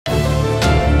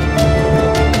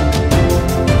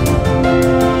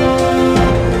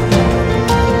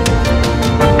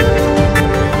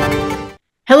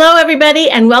Hello, everybody,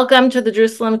 and welcome to the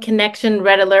Jerusalem Connection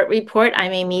Red Alert Report.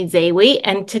 I'm Amy Zawi,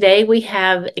 and today we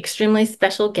have extremely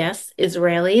special guests,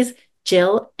 Israelis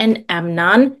Jill and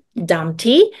Amnon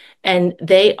Damti, and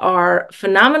they are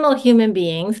phenomenal human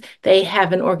beings. They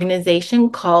have an organization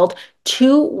called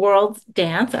Two Worlds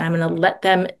Dance, and I'm going to let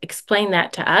them explain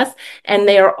that to us. And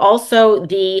they are also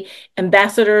the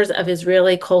ambassadors of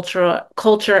Israeli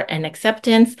culture and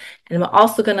acceptance. And I'm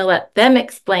also going to let them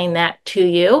explain that to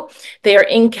you. They are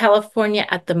in California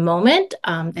at the moment.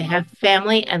 They have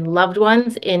family and loved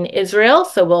ones in Israel.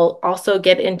 So we'll also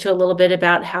get into a little bit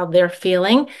about how they're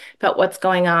feeling about what's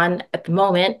going on at the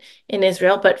moment in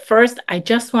Israel. But first, I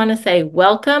just want to say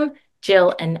welcome,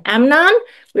 Jill and Amnon.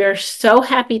 We are so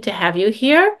happy to have you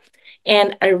here.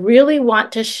 And I really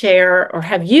want to share or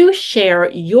have you share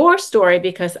your story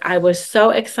because I was so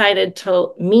excited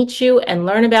to meet you and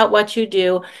learn about what you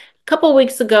do a couple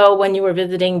weeks ago when you were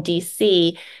visiting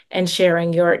DC and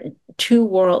sharing your Two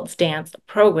Worlds Dance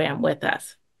program with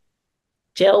us.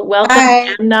 Jill, welcome.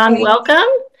 Hi. Amnon, Thank- welcome.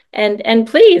 And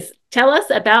please tell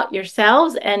us about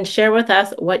yourselves and share with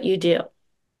us what you do.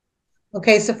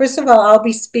 Okay, so first of all, I'll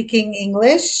be speaking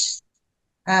English.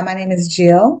 My name is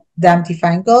Jill Damti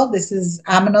Feingold. This is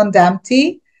Amnon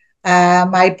Damti,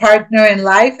 my partner in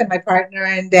life and my partner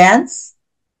in dance.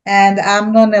 And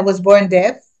Amnon was born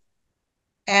deaf.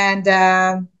 And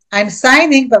I'm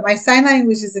signing, but my sign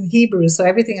language is in Hebrew, so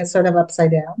everything is sort of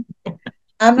upside down.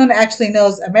 Amnon actually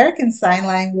knows American Sign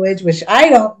Language, which I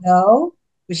don't know,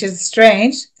 which is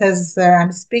strange because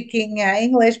I'm speaking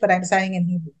English, but I'm signing in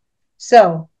Hebrew.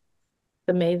 So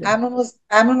Amazing.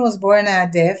 Amnon was born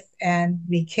deaf and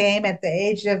became at the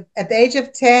age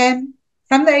of 10.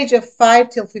 From the age of 5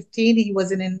 till 15, he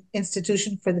was in an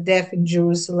institution for the deaf in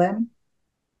Jerusalem.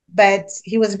 But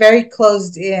he was very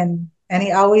closed in, and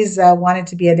he always wanted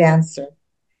to be a dancer.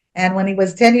 And when he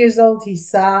was 10 years old, he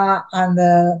saw on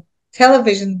the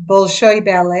television Bolshoi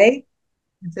Ballet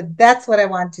and said, "That's what I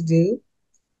want to do,"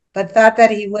 but thought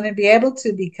that he wouldn't be able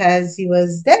to because he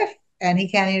was deaf and he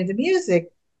can't hear the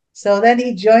music. So then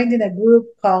he joined in a group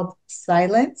called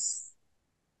Silence,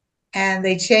 and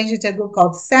they changed it to a group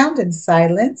called Sound and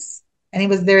Silence. And he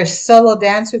was their solo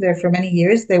dancer there for many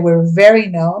years. They were very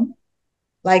known.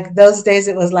 Like those days,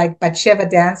 it was like Batsheva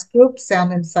Dance Group,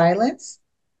 Sound and Silence.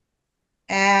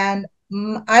 And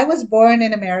I was born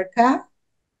in America,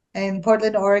 in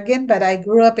Portland, Oregon, but I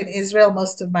grew up in Israel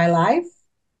most of my life.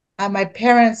 My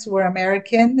parents were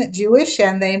American, Jewish,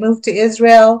 and they moved to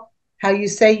Israel. How you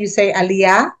say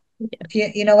Aliyah, if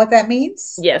you know what that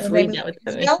means Yes, when they we moved know what to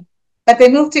that means. Israel. But they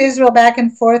moved to Israel back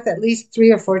and forth at least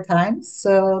 3 or 4 times,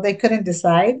 so they couldn't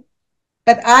decide.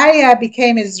 But I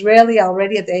became Israeli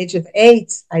already at the age of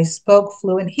 8. I spoke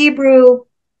fluent Hebrew.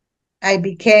 I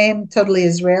became totally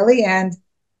Israeli, and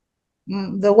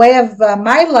the way of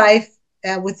my life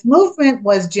with movement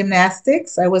was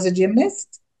gymnastics. I was a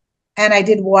gymnast, and I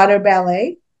did water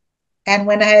ballet. And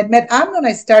when I had met Amnon,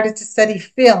 I started to study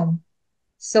film.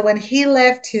 So when he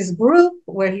left his group,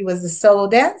 where he was a solo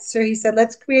dancer, he said,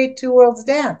 "Let's create Two Worlds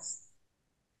Dance."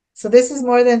 So this is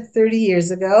more than 30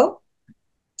 years ago.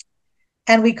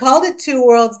 And we called it Two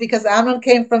Worlds because Amnon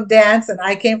came from dance and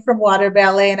I came from water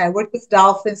ballet, and I worked with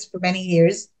dolphins for many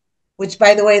years, which,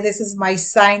 by the way, this is my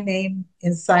sign name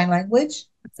in sign language,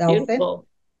 It's dolphin. beautiful.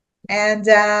 And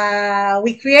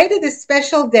we created this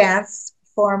special dance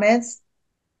performance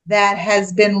that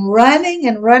has been running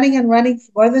and running and running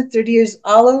for more than 30 years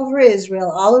all over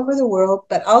Israel, all over the world,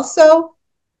 but also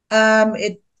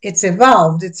it's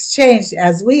evolved, it's changed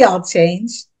as we all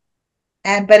changed.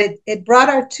 But it brought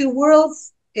our two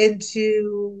worlds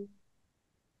into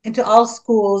all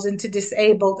schools, into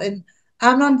disabled. And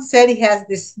Amnon said he has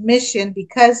this mission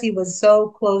because he was so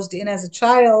closed in as a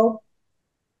child,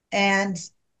 and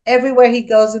everywhere he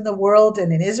goes in the world,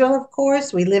 and in Israel, of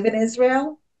course, we live in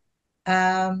Israel.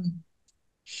 Um,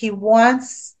 he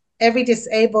wants every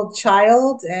disabled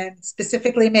child, and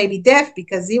specifically maybe deaf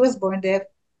because he was born deaf,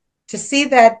 to see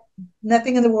that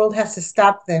nothing in the world has to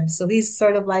stop them. So he's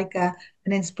sort of like an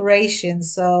inspiration.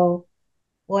 So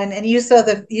and you saw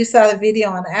the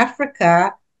video on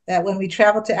Africa, that when we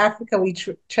traveled to Africa, we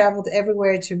traveled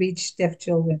everywhere to reach deaf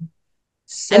children.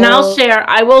 And So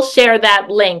I will share that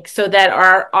link so that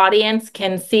our audience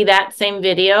can see that same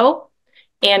video.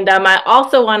 And I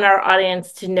also want our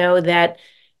audience to know that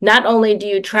not only do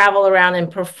you travel around and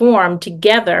perform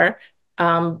together,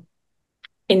 um,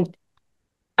 in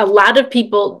a lot of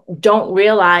people don't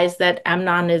realize that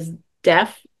Amnon is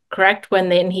deaf, correct?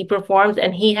 When he performs,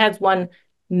 and he has won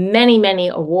many, many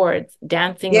awards,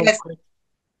 dancing yes, awards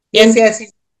yes, in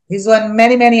yes, he's won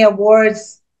many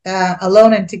awards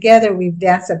Alone and Together. We've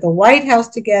danced at the White House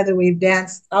together. We've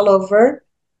danced all over,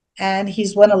 and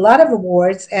he's won a lot of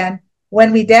awards. And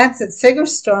when we danced at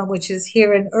Sigerstorm, which is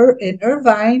here in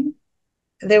Irvine,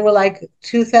 there were like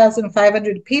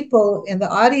 2,500 people in the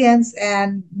audience,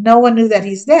 and no one knew that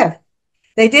he's deaf.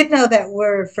 They did know that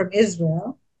we're from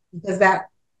Israel because that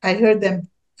I heard them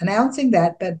announcing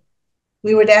that, but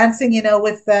we were dancing,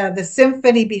 with the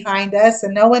symphony behind us,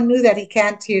 and no one knew that he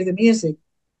can't hear the music,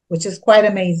 which is quite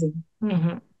amazing.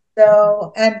 Mm-hmm.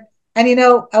 So, and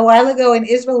a while ago in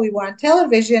Israel, we were on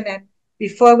television, and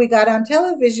before we got on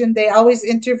television, they always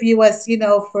interview us,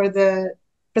 for the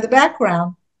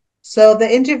background. So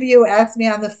the interviewer asked me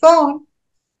on the phone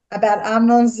about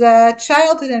Amnon's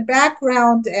childhood and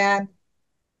background, and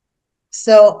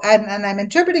so I'm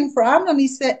interpreting for Amnon. He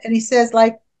says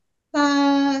like,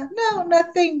 no,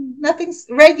 nothing's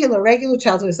regular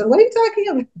childhood. So what are you talking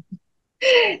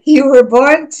about? You were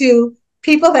born to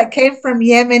people that came from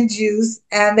Yemen, Jews,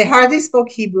 and they hardly spoke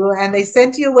Hebrew, and they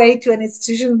sent you away to an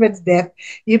institution with deaf.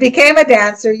 You became a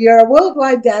dancer. You're a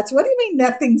worldwide dancer. What do you mean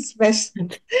nothing special?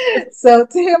 So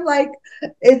to him, like,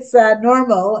 it's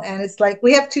normal. And it's like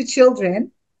we have two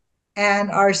children, and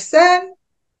our son,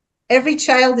 every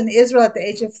child in Israel at the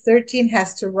age of 13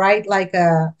 has to write like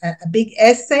a big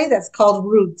essay that's called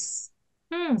Roots.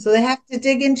 Hmm. So they have to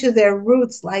dig into their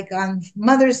roots, like on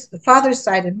father's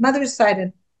side and mother's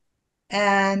side.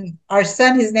 And our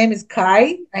son, his name is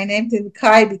Kai. I named him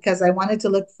Kai because I wanted to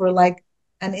look for like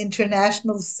an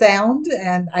international sound,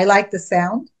 and I like the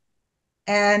sound.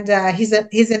 And he's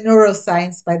in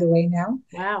neuroscience, by the way, now.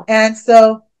 Wow. And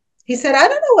so he said, I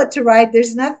don't know what to write.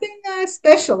 There's nothing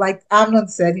special, like Amnon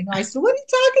said. I said, what are you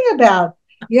talking about?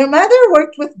 Your mother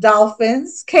worked with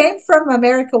dolphins, came from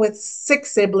America with 6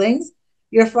 siblings.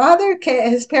 Your father,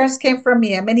 his parents came from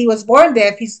Yemen. He was born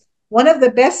deaf. He's one of the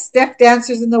best step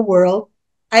dancers in the world.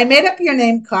 I made up your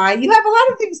name, Kai. You have a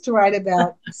lot of things to write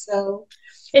about. So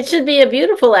It should be a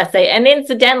beautiful essay. And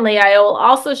incidentally, I will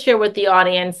also share with the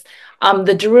audience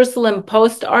the Jerusalem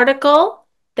Post article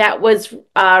that was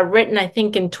written, I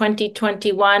think, in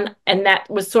 2021. And that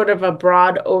was sort of a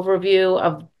broad overview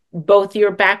of both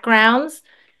your backgrounds.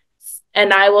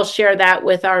 And I will share that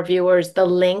with our viewers, the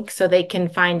link, so they can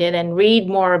find it and read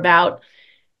more about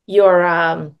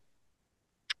your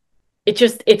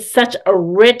it's such a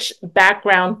rich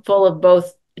background full of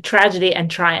both tragedy and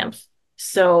triumph.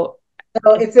 So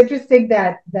So it's interesting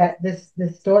that this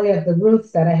story of the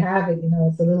roots that I have it,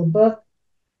 it's a little book.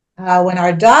 When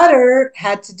our daughter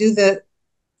had to do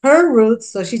her roots,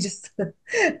 so she just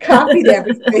copied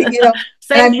everything, and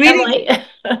same family.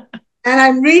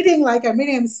 I'm reading,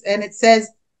 and it says,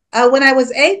 when I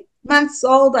was 8 months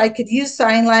old, I could use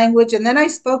sign language, and then I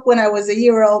spoke when I was a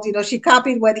year old. She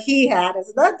copied what he had. I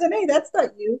said, "Not Danae, that's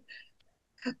not you."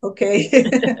 Okay.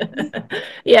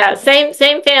 Yeah,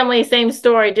 same family, same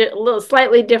story, a little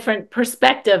slightly different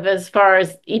perspective as far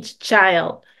as each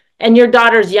child. And your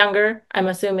daughter's younger, I'm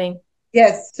assuming.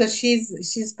 Yes, so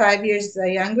she's 5 years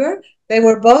younger. They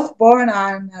were both born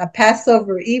on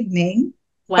Passover evening,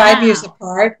 5 years Wow.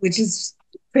 apart, which is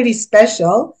pretty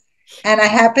special. And I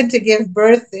happened to give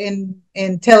birth in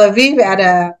Tel Aviv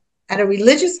at a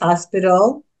religious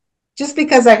hospital, just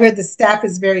because I heard the staff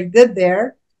is very good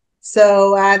there.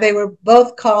 So they were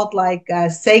both called like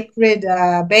sacred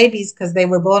babies because they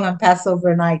were born on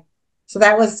Passover night. So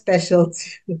that was special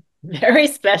too. Very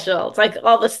special. It's like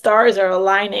all the stars are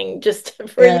aligning just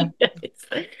for Yeah. you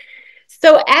guys.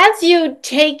 So as you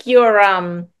take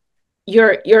your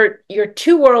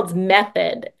two worlds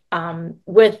method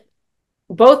with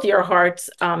both your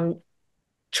hearts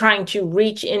trying to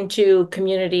reach into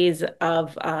communities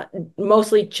of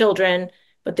mostly children,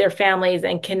 but their families,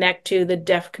 and connect to the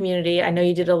deaf community. I know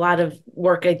you did a lot of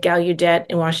work at Gallaudet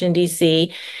in Washington,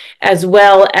 D.C., as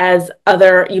well as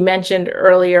you mentioned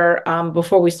earlier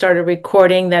before we started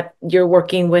recording that you're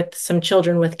working with some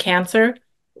children with cancer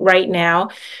right now.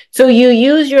 So you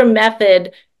use your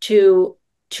method to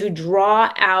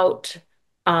draw out,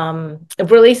 or at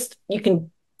least you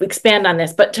can expand on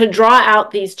this, but to draw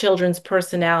out these children's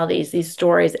personalities, these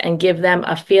stories, and give them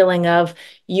a feeling of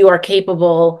you are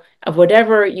capable of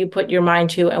whatever you put your mind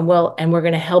to, and we're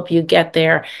going to help you get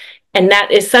there. And that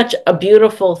is such a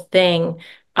beautiful thing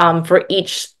for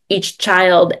each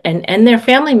child and their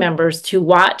family members to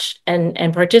watch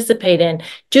and participate in.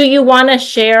 Do you want to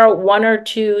share one or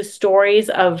two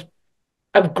stories of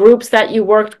groups that you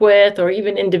worked with, or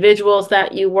even individuals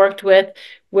that you worked with,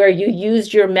 where you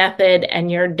used your method and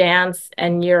your dance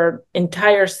and your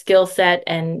entire skill set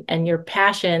and your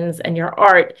passions and your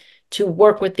art to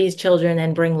work with these children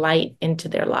and bring light into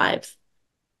their lives?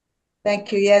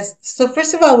 Thank you. Yes. So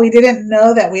first of all, we didn't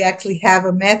know that we actually have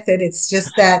a method. It's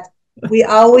just that we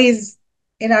always,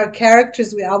 in our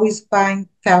characters, we always found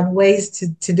ways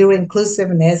to do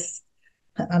inclusiveness.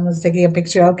 I'm just taking a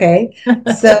picture. Okay.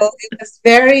 So it was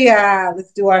very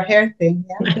let's do our hair thing.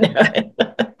 Yeah.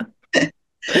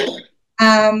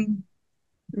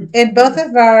 In both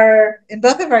of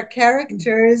our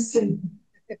characters,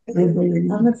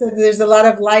 there's a lot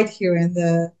of light here in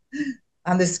the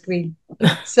on the screen.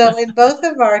 So in both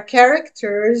of our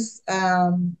characters,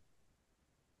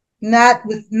 not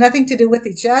with nothing to do with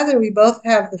each other, we both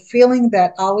have the feeling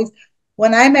that always,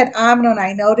 when I met Amnon,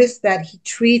 I noticed that he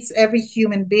treats every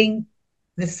human being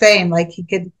the same. Like he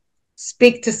could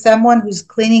speak to someone who's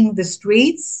cleaning the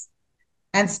streets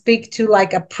and speak to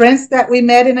like a prince that we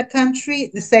met in a country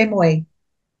the same way.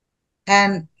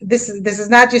 And this is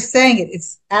not just saying it,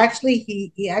 it's actually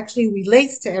he actually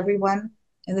relates to everyone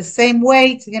in the same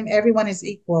way. To him, everyone is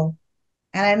equal.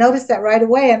 And I noticed that right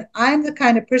away. And I'm the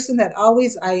kind of person that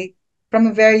always, from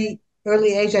a very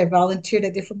early age, I volunteered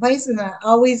at different places, and I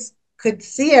always could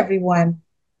see everyone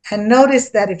and notice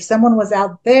that if someone was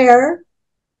out there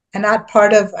and not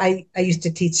part of, I used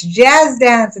to teach jazz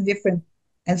dance and different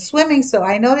and swimming. So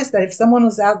I noticed that if someone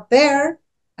was out there,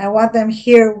 I want them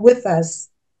here with us.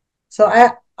 So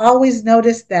I always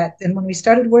noticed that. And when we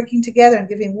started working together and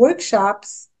giving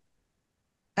workshops,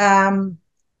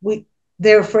 we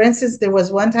there, for instance, there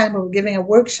was one time we were giving a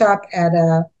workshop at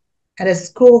a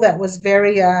school that was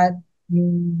very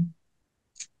mm,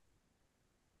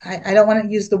 I don't want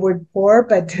to use the word poor,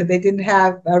 but they didn't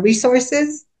have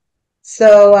resources.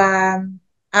 So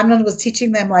Amnon was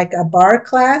teaching them like a bar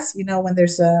class, when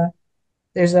there's a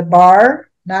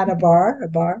bar, not a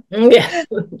bar, Yeah.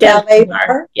 Dance ballet bar.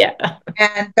 bar. Yeah.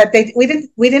 And but we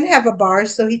didn't have a bar,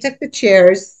 so he took the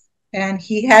chairs and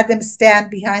he had them stand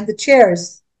behind the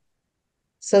chairs.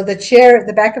 So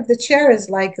the back of the chair is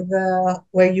like the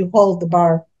where you hold the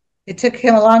bar. It took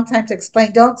him a long time to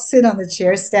explain, don't sit on the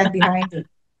chair, stand behind it.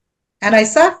 And I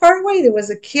saw far away there was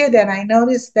a kid, and I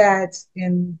noticed that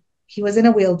in he was in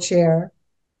a wheelchair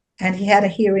and he had a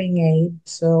hearing aid.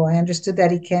 So I understood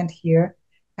that he can't hear.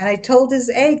 And I told his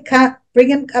aide, bring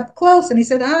him up close. And he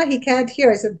said, he can't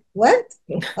hear. I said, what?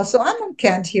 Oh, so Anon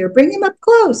can't hear. Bring him up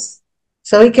close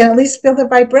so he can at least feel the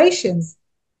vibrations.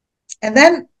 And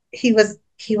then he was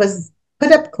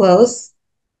put up close,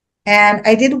 and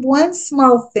I did one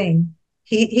small thing.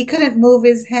 He couldn't move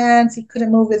his hands, he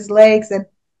couldn't move his legs, and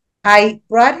I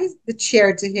brought the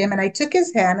chair to him, and I took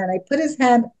his hand and I put his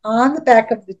hand on the back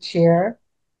of the chair,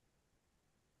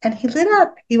 and he lit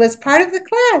up. He was part of the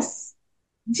class.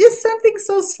 Just something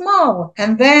so small.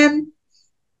 And then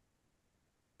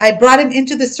I brought him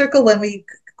into the circle when we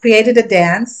created a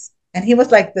dance, and he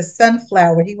was like the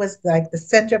sunflower. He was like the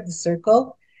center of the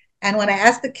circle. And when I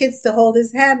asked the kids to hold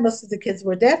his hand, most of the kids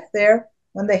were deaf there.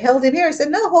 When they held him here, I said,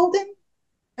 no, hold him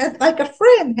as like a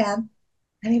friend hand.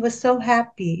 And he was so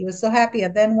happy. He was so happy.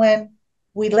 And then when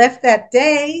we left that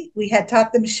day, we had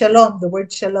taught them shalom, the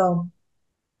word shalom.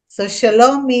 So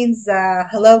shalom means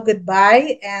hello,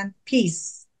 goodbye, and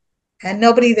peace. And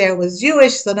nobody there was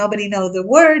Jewish, so nobody knew the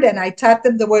word. And I taught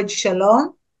them the word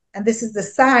shalom, and this is the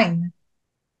sign.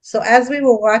 So as we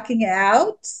were walking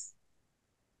out,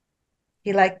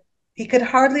 he could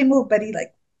hardly move, but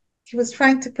he was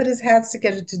trying to put his hands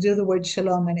together to do the word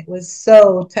shalom, and it was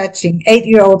so touching.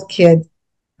 8-year-old kid.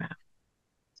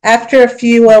 After a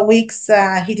few weeks,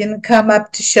 he didn't come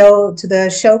up to the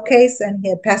showcase, and he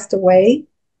had passed away.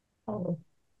 Oh.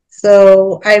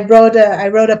 So I wrote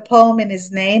a poem in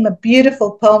his name, a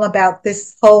beautiful poem about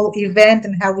this whole event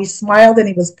and how we smiled, and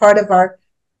he was part of our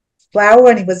flower,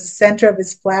 and he was the center of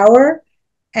his flower.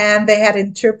 And they had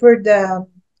interpreted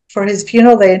for his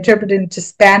funeral. They interpreted into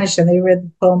Spanish, and they read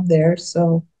the poem there.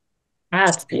 So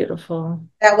That's beautiful.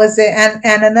 that was it.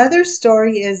 And another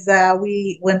story is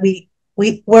we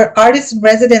were artists in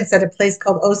residence at a place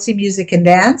called OC Music and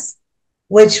Dance,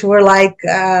 which were like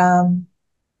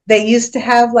they used to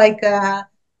have like a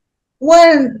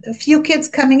few kids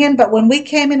coming in, but when we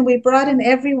came in, we brought in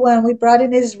everyone. We brought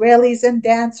in Israelis and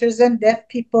dancers and deaf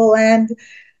people and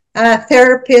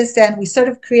therapists, and we sort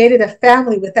of created a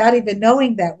family without even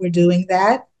knowing that we're doing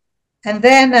that. And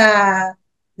then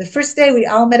the first day we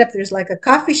all met up. There's like a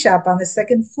coffee shop on the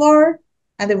second floor,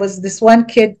 and there was this one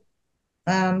kid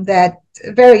that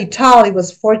very tall. He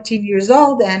was 14 years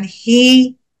old, and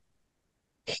he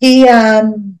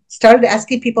started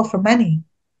asking people for money.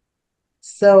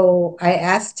 So I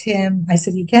asked him, I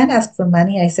said, you can't ask for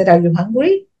money. I said, are you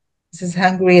hungry? This is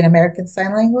hungry in American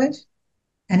Sign Language.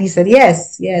 And he said,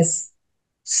 yes, yes.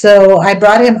 So I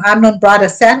brought him, Amnon brought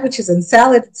us sandwiches and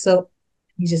salad. So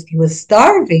He was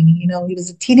starving. He was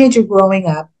a teenager growing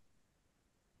up.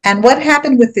 And what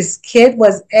happened with this kid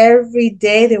was every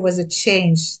day there was a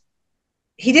change.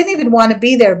 He didn't even want to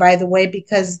be there, by the way,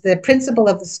 because the principal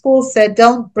of the school said,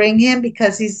 "Don't bring him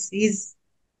because he's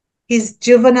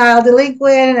juvenile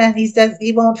delinquent and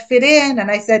he won't fit in."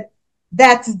 And I said,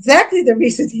 "That's exactly the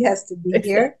reason he has to be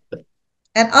here."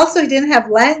 And also, he didn't have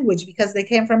language because they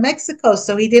came from Mexico,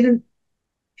 so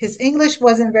his English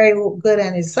wasn't very good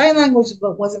and his sign language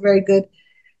wasn't very good.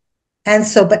 And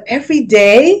so, but every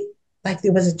day, like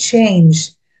there was a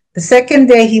change. The second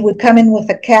day, he would come in with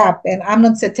a cap, and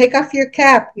Amnon said, "Take off your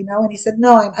cap," and he said,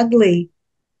 "No, I'm ugly."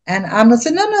 And Amnon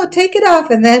said, "No, no, take it off."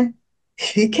 And then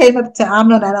he came up to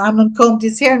Amnon, and Amnon combed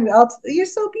his hair, and we all, "You're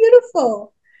so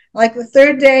beautiful." Like the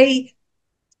third day,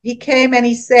 he came and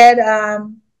he said,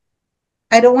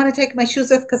 "I don't want to take my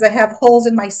shoes off because I have holes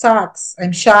in my socks.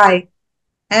 I'm shy."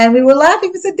 And we were laughing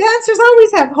because the dancers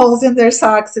always have holes in their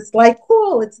socks. It's like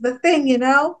cool. It's the thing.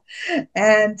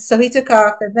 And so he took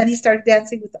off, and then he started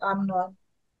dancing with Amnon.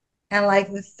 And like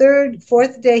the third,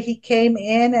 fourth day, he came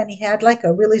in and he had like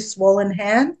a really swollen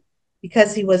hand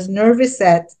because he was nervous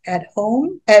at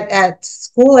home at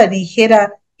school, and he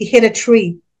hit a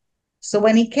tree. So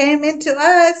when he came into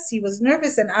us, he was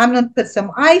nervous, and Amnon put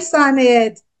some ice on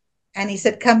it, and he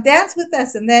said, "Come dance with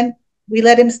us." And then we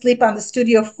let him sleep on the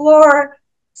studio floor.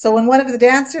 So when one of the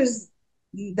dancers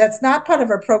that's not part of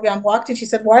our program walked in, she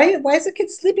said, why is the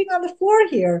kid sleeping on the floor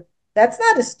here? That's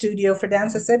not a studio for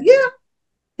dance. I said, "Yeah,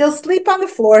 he'll sleep on the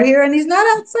floor here, and he's not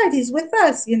outside. He's with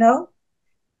us.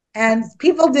 And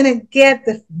people didn't get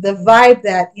the vibe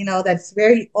that's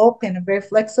very open and very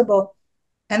flexible.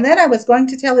 And then I was going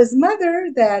to tell his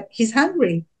mother that he's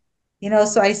hungry.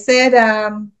 So I said,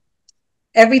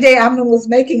 every day Amnon was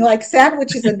making like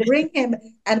sandwiches and bring him,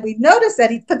 and we noticed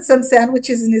that he put some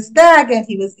sandwiches in his bag, and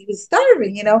he was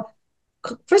starving.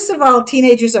 First of all,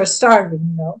 teenagers are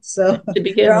starving, so To they're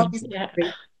begin with, always yeah.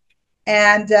 hungry.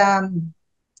 And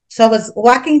so I was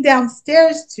walking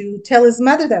downstairs to tell his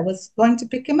mother that I was going to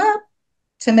pick him up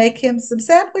to make him some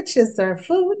sandwiches or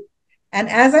food. And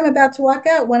as I'm about to walk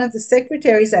out, one of the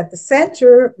secretaries at the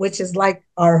center, which is like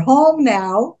our home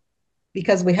now,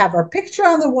 because we have our picture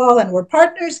on the wall and we're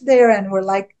partners there, and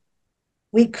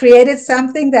we created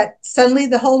something that suddenly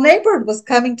the whole neighborhood was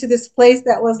coming to this place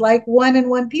that was like one and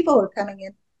one people were coming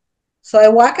in. So I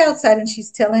walk outside, and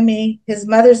she's telling me his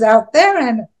mother's out there,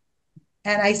 and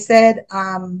I said,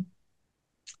 "I'm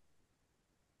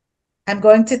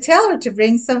going to tell her to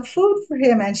bring some food for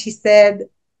him." And she said,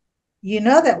 "You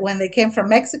know that when they came from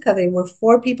Mexico, they were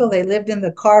 4 people. They lived in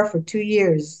the car for 2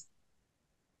 years."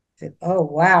 I said, "Oh,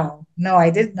 wow. No,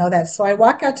 I didn't know that." So I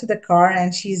walk out to the car,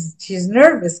 and she's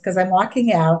nervous because I'm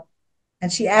walking out.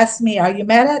 And she asked me, "Are you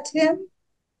mad at him?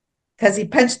 Because he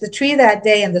punched the tree that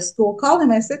day and the school called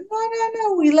him." I said, "No, no,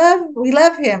 no. We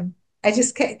love him. I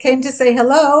just came to say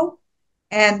hello."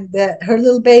 And her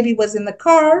little baby was in the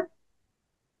car.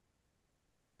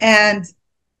 And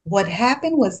what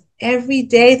happened was every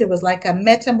day there was like a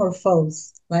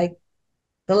metamorphose. Like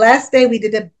the last day we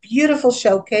did a beautiful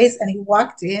showcase, and he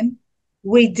walked in.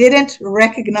 We didn't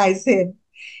recognize him.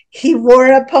 He wore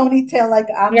a ponytail like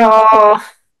Amnon. Oh,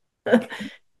 to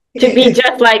be He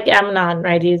just like Amnon,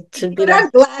 right? He should be put like, on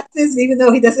glasses, even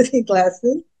though he doesn't need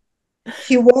glasses.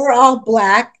 He wore all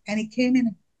black, and he came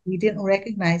in. We didn't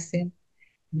recognize him.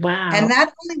 And wow.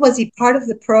 not only was he part of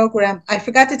the program, I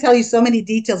forgot to tell you so many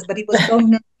details, but he was so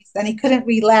nervous and he couldn't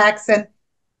relax.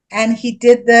 And he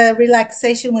did the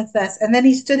relaxation with us. And then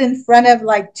he stood in front of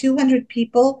like 200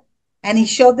 people, and he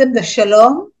showed them the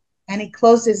shalom, and he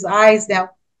closed his eyes.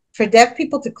 Now, for deaf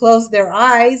people to close their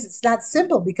eyes, it's not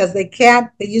simple because they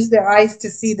use their eyes to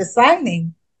see the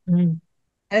signing. Mm.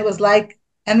 And it was like,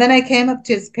 and then I came up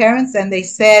to his parents, and they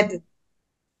said,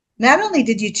 "Not only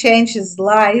did you change his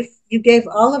life, you gave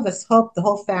all of us hope, the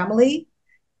whole family."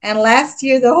 And last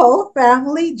year, the whole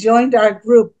family joined our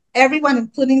group. Everyone,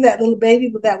 including that little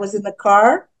baby that was in the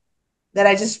car, that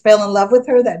I just fell in love with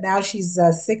her, that now she's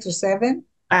 6 or 7.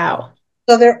 Wow.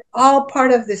 So they're all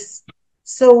part of this.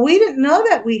 So we didn't know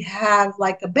that we have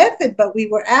like a method, but we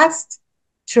were asked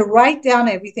to write down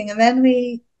everything. And then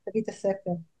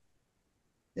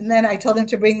I told him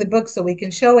to bring the book so we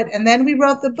can show it. And then we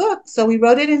wrote the book. So we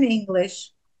wrote it in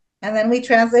English, and then we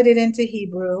translated it into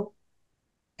Hebrew.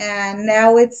 And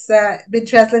now it's been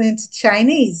translated into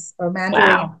Chinese or Mandarin.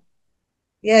 Wow.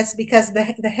 Yes, because the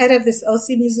head of this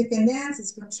OC Music and Dance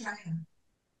is from China,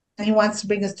 and he wants to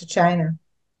bring us to China.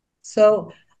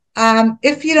 So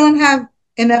if you don't have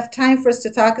enough time for us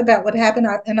to talk about what happened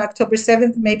on October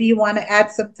 7th, maybe you want to add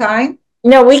some time.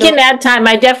 No, we So can add time.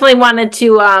 I definitely wanted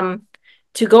to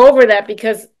to go over that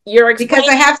because you're because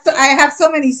explaining. I have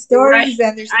so many Right. stories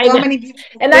and there's I so know. many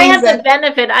beautiful And things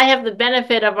that I have the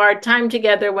benefit of our time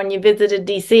together when you visited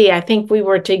DC. I think we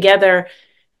were together.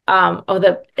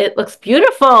 It looks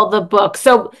beautiful, the book.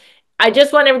 So I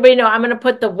just want everybody to know I'm going to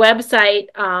put the website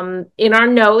in our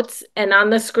notes and on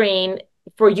the screen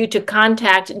for you to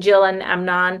contact Jill and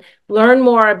Amnon, learn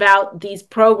more about these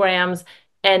programs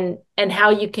and how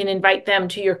you can invite them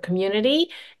to your community,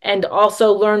 and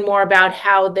also learn more about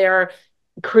how they're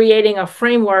creating a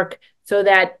framework so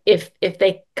that if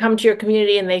they come to your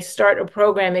community and they start a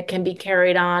program, it can be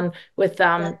carried on with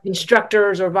exactly.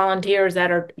 instructors or volunteers that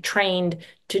are trained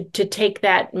to take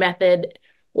that method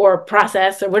or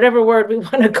process or whatever word we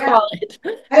want to Yeah, call it.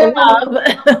 I The don't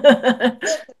know.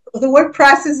 love. The word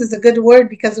process is a good word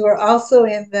because we're also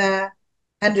in the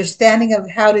understanding of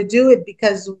how to do it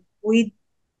because we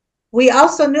we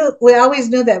always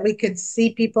knew that we could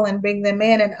see people and bring them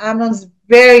in. And Amnon's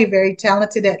very, very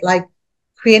talented at like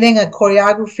creating a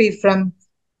choreography from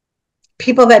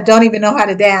people that don't even know how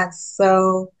to dance.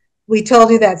 So we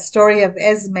told you that story of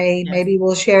Esme. Yes. Maybe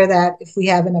we'll share that if we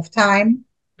have enough time.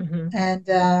 Mhm.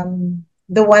 And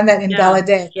the one that in Yeah.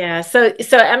 Gallaudet. Yeah. So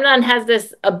Amnon has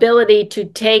this ability to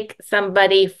take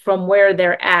somebody from where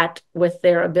they're at with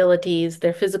their abilities,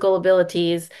 their physical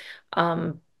abilities,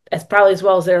 um, as probably as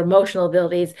well as their emotional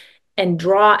abilities, and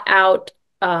draw out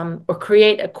or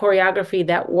create a choreography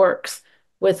that works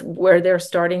with where they're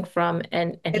starting from.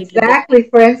 And he did this. Exactly.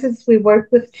 For instance, we work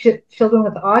with children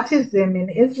with autism in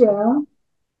Israel,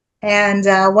 and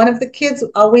one of the kids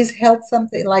always held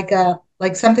something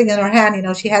like something in her hand. You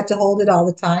know, she had to hold it all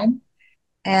the time.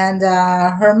 And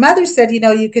her mother said, you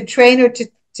know, you could train her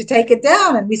to take it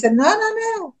down. And we said, no, no,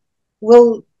 no.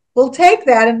 We'll we'll take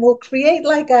that and we'll create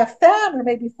like a fan or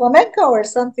maybe flamenco or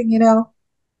something, you know.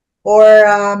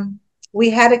 Or we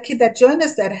had a kid that joined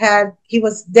us that he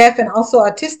was deaf and also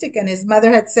autistic, and his mother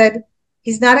had said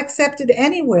he's not accepted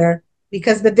anywhere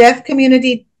because the deaf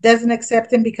community doesn't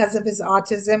accept him because of his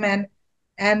autism,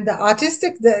 and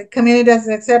the community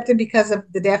doesn't accept him because of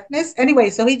the deafness. Anyway,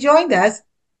 so he joined us,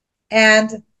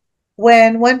 and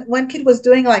when one kid was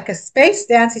doing like a space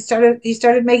dance, he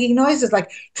started making noises like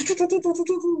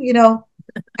you know,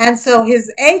 and so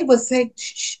his aide was saying,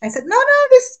 shh. I said, no, no,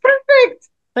 this is perfect.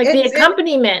 Like the It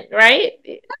accompaniment, right?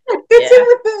 fits in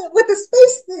Yeah. with the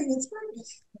space thing. It's perfect.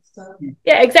 So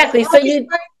Yeah, exactly. So you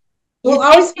we'll take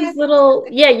always these find little,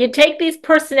 yeah, you take these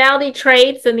personality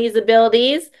traits and these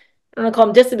abilities. I'm gonna call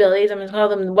them disabilities. I'm gonna call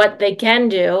them what they can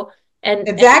do, and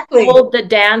exactly. hold the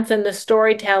dance and the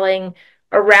storytelling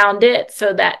around it,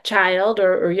 so that child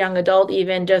or young adult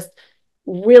even just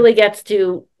really gets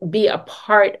to be a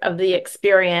part of the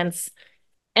experience.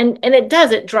 And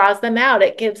it draws them out.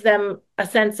 It gives them a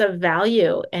sense of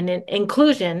value and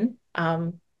inclusion,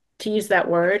 to use that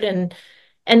word,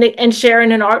 and share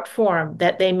in an art form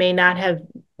that they may not have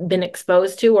been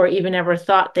exposed to or even ever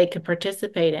thought they could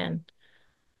participate in.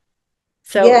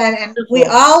 So it's Yeah, and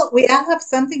beautiful. we all have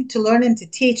something to learn and to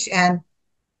teach. And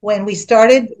when we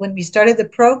started the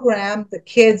program, the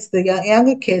kids, the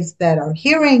younger kids that are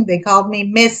hearing, they called me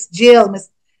Miss Jill, Miss,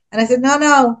 and I said, no,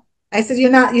 no. I said,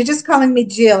 you're not, you're just calling me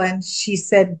Jill. And she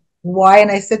said, why? And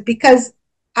I said, because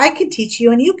I can teach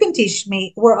you and you can teach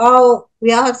me. We all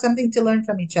have something to learn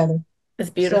from each other. It's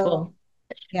So beautiful.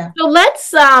 yeah. So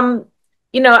let's,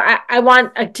 I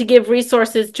want to give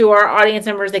resources to our audience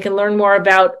members. They can learn more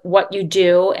about what you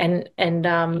do and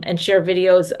share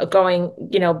videos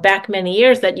going, back many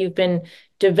years that you've been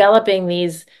developing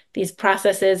these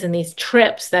processes and these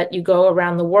trips that you go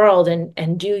around the world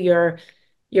and do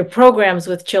your programs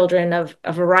with children of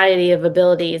a variety of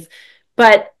abilities.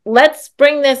 But let's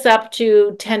bring this up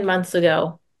to 10 months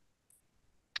ago,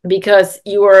 because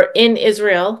you were in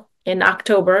Israel in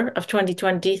October of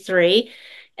 2023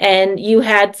 and you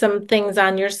had some things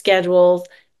on your schedules.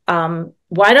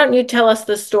 Why don't you tell us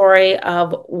the story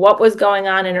of what was going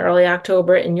on in early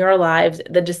October in your lives,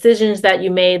 the decisions that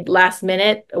you made last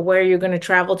minute, where you're going to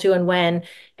travel to and when,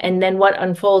 and then what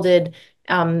unfolded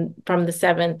from the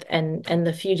 7th and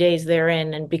the few days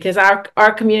therein? And because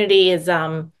our community is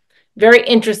very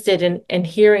interested in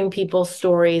hearing people's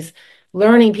stories,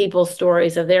 learning people's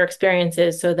stories of their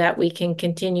experiences, so that we can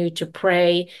continue to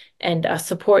pray and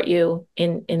support you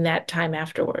in that time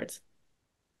afterwards.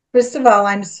 First of all,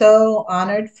 I'm so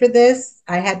honored for this.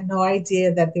 I had no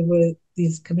idea that there were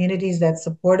these communities that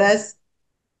support us.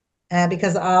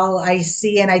 Because all I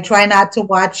see, and I try not to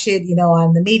watch it,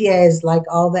 on the media is like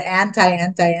all the anti,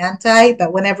 anti, anti.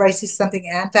 But whenever I see something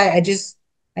anti,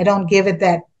 I don't give it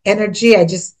that energy. I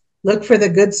just look for the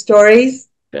good stories.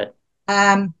 Good.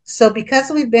 So because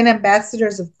we've been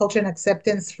ambassadors of culture and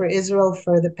acceptance for Israel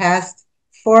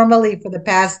formally for the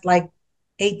past like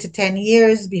 8 to 10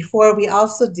 years, before we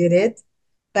also did it,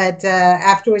 but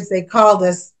afterwards they called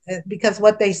us because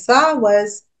what they saw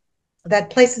was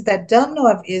that places that don't know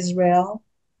of Israel,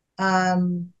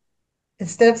 um,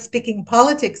 instead of speaking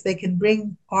politics, they can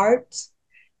bring art.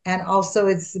 And also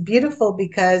it's beautiful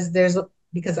because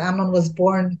Amnon was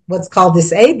born what's called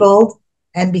disabled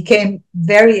and became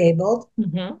very able.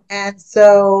 Mm-hmm. And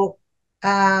so,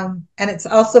 and it's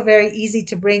also very easy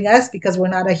to bring us because we're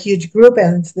not a huge group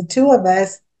and it's the two of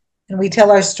us. And we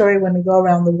tell our story when we go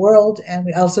around the world and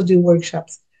we also do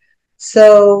workshops.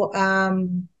 So,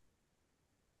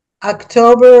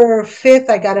 October 5th,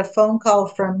 I got a phone call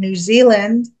from New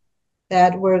Zealand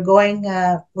that we're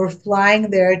flying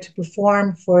there to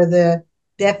perform for the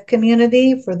deaf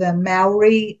community, for the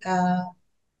Maori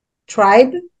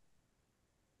tribe.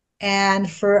 And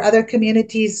for other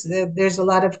communities, there's a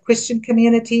lot of Christian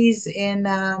communities in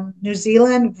New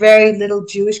Zealand, very little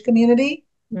Jewish community.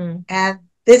 Mm. And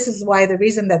this is why the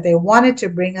reason that they wanted to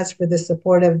bring us for the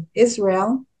support of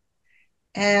Israel.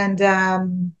 And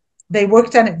they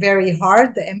worked on it very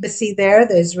hard. The embassy there,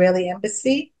 the Israeli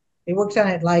embassy, they worked on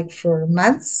it like for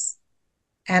months.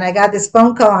 And I got this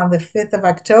phone call on the 5th of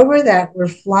October that we're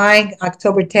flying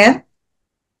October 10th.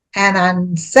 And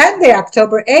on Sunday,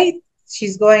 October 8th,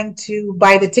 she's going to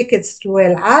buy the tickets to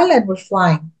El Al and we're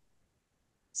flying.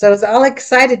 So I was all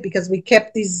excited because we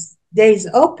kept these days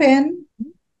open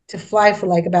to fly for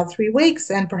like about 3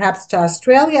 weeks and perhaps to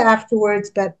Australia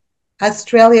afterwards. But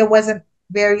Australia wasn't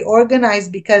very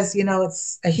organized because,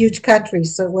 it's a huge country.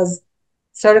 So it was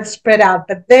sort of spread out,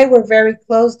 but they were very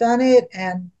closed on it.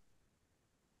 And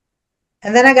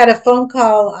then I got a phone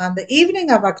call on the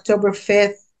evening of October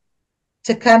 5th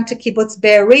to come to Kibbutz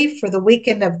Be'eri for the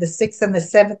weekend of the 6th and the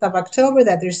 7th of October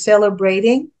that they're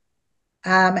celebrating.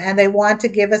 And they want to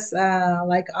give us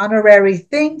like honorary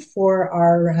thing for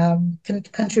our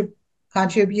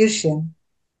contribution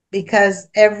because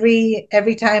every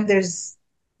time there's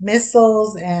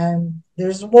missiles and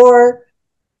there's war,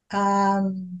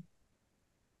 um,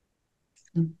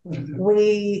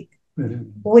 we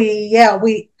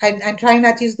I'm trying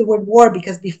not to use the word war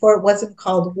because before it wasn't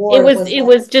called war. It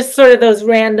was just sort of those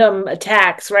random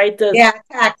attacks, right?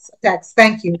 Attacks.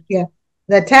 Thank you. Yeah,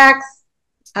 the attacks.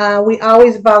 We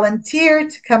always volunteer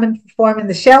to come and perform in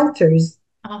the shelters,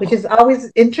 which is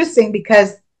always interesting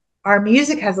because our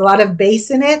music has a lot of bass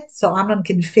in it, so Amnon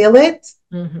can feel it.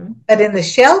 Mm-hmm. But in the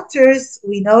shelters,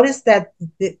 we notice that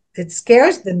it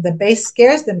scares them. The bass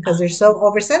scares them because they're so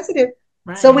oversensitive.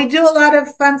 Right. So we do a lot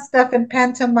of fun stuff and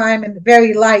pantomime and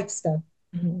very light stuff.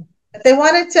 Mm-hmm. But they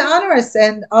wanted to honor us,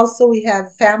 and also we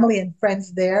have family and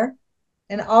friends there,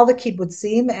 and all the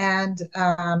kibbutzim and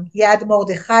Yad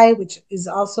Mordechai, which is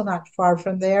also not far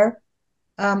from there.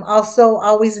 Also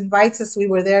always invites us. We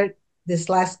were there this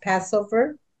last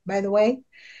Passover, by the way.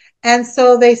 And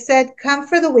so they said, come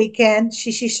for the weekend,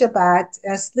 Shishi Shabbat,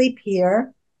 sleep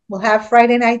here. We'll have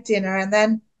Friday night dinner. And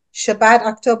then Shabbat,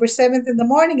 October 7th in the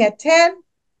morning at 10,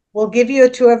 we'll give you a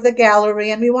tour of the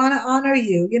gallery and we want to honor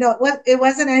you. It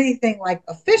wasn't anything like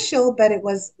official, but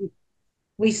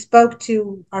we spoke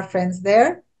to our friends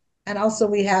there. And also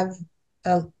we have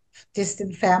a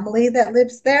distant family that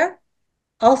lives there.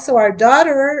 Also, our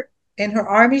daughter in her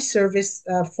army service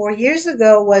 4 years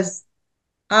ago was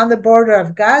on the border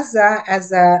of Gaza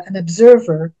as an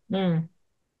observer. Mm.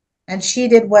 And she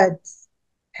did what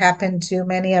happened to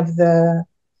many of the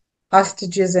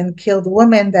hostages and killed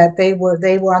women, that they were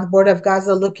on the border of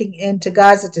Gaza looking into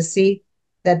Gaza to see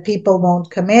that people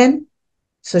won't come in.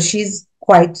 So she's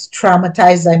quite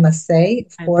traumatized, I must say,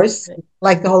 of course,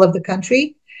 like the whole of the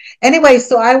country. Anyway,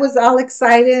 so I was all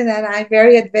excited and I'm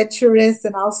very adventurous.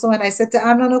 And I said to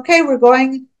Amnon, okay, we're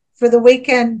going for the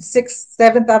weekend, 6th,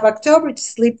 7th of October to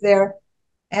sleep there.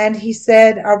 And he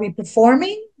said, are we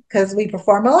performing? Because we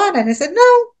perform a lot. And I said,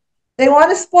 no, they want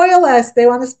to spoil us. They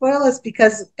want to spoil us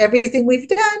because everything we've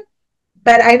done.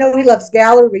 But I know he loves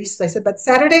galleries. So I said, but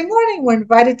Saturday morning, we're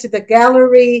invited to the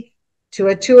gallery, to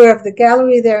a tour of the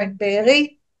gallery there in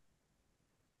Be'eri.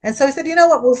 And so I said, you know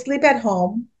what, we'll sleep at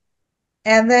home.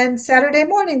 And then Saturday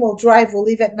morning, we'll drive. We'll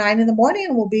leave at 9 in the morning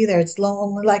and we'll be there. It's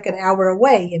only like an hour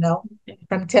away,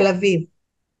 from Tel Aviv.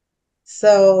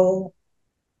 So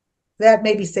that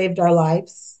maybe saved our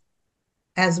lives,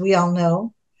 as we all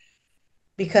know,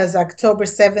 because October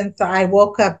 7th, I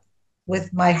woke up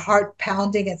with my heart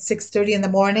pounding at 6:30 in the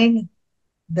morning.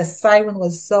 The siren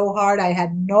was so hard. I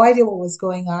had no idea what was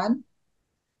going on.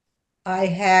 I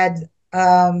had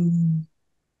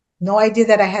no idea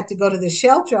that I had to go to the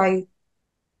shelter.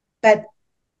 But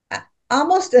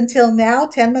almost until now,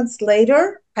 10 months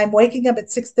later, I'm waking up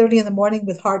at 6:30 in the morning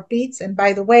with heartbeats. And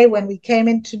by the way, when we came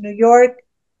into New York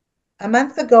a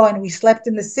month ago and we slept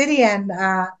in the city and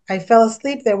I fell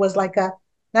asleep, there was like a,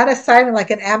 not a siren,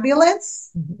 like an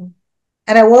ambulance. Mm-hmm.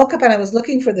 And I woke up and I was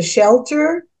looking for the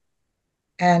shelter,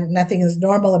 and nothing is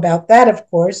normal about that, of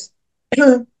course.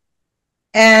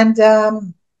 And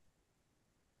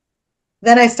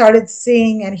then I started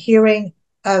seeing and hearing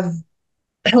of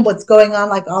what's going on,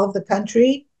 like all of the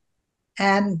country.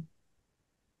 And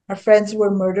our friends were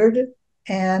murdered,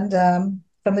 and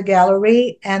from the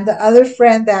gallery. And the other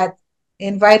friend that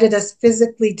invited us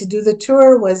physically to do the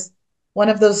tour was one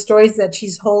of those stories that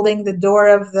she's holding the door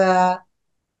of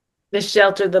The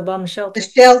shelter, the bum the shelter.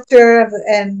 shelter of,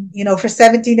 and for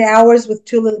 17 hours with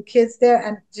two little kids there,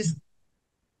 and just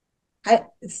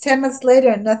it's 10 months later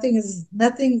and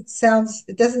nothing sounds,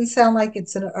 it doesn't sound like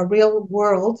it's a real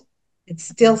world. It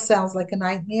still sounds like a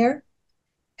nightmare.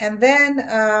 And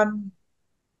then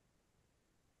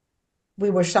we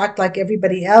were shocked like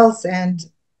everybody else. And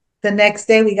the next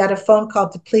day we got a phone call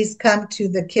to please come to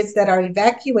the kids that are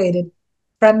evacuated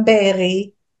from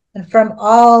Be'eri and from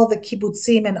all the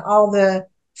kibbutzim and all the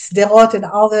Sderot and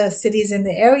all the cities in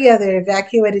the area. They're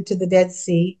evacuated to the Dead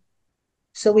Sea.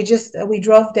 So we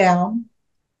drove down,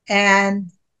 and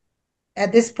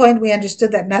at this point we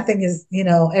understood that nothing is,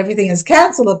 everything is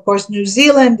canceled, of course, New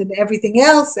Zealand and everything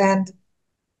else. And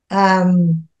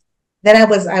then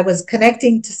I was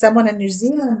connecting to someone in New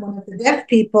Zealand, one of the deaf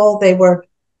people. They were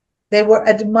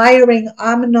admiring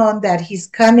Amnon, that he's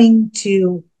coming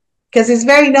to, because he's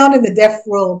very known in the deaf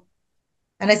world.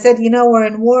 And I said, we're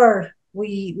in war.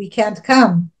 We can't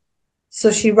come.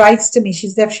 So she writes to me.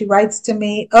 She's deaf. She writes to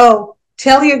me, oh,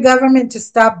 tell your government to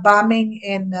stop bombing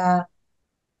in.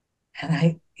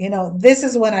 And this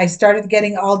is when I started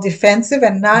getting all defensive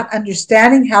and not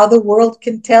understanding how the world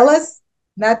can tell us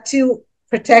not to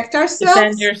protect Defend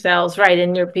ourselves. yourselves, right,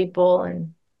 and your people.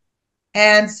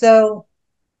 And so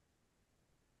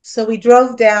we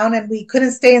drove down and we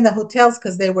couldn't stay in the hotels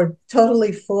because they were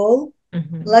totally full.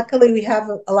 Mm-hmm. Luckily, we have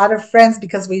a lot of friends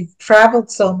because we've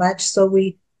traveled so much. So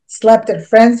we slept at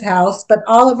friends' house, but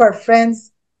all of our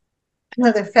friends,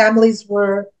 their families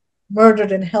were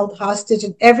murdered and held hostage.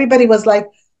 And everybody was like,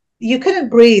 you couldn't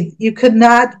breathe. You could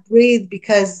not breathe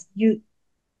because you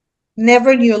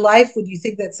never in your life would you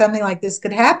think that something like this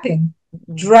could happen.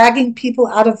 Mm-hmm. Dragging people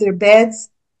out of their beds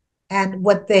and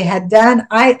what they had done.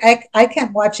 I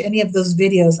can't watch any of those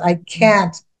videos. I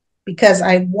can't, because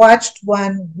I watched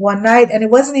one night and it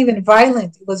wasn't even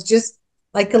violent. It was just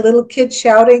like a little kid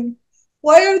shouting,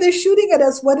 "Why are they shooting at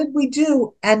us? What did we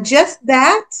do?" And just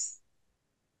that,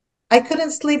 I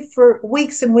couldn't sleep for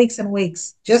weeks and weeks and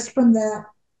weeks just from that.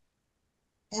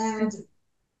 And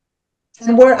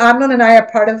and we're Amnon and I are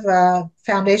part of a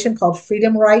foundation called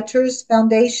Freedom Writers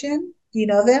Foundation. Do you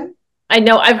know them? I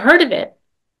know, I've heard of it.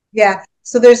 Yeah.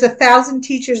 So there's 1,000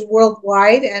 teachers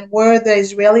worldwide, and we're the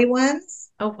Israeli ones,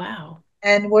 Oh, wow.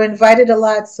 and we're invited a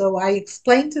lot. So I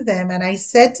explained to them, and I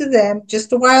said to them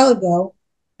just a while ago,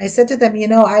 I said to them,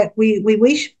 we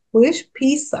wish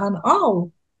peace on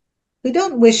all. We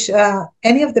don't wish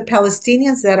any of the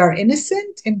Palestinians that are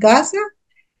innocent in Gaza,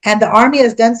 and the army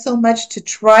has done so much to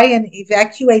try and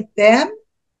evacuate them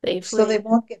so they Safely.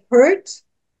 won't get hurt.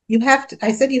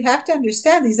 I said, you have to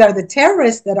understand, these are the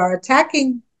terrorists that are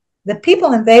attacking the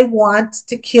people, and they want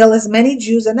to kill as many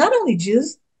Jews, and not only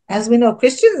Jews, as we know,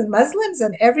 Christians and Muslims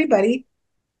and everybody.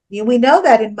 We know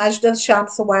that in Majd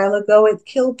al-Shams a while ago, it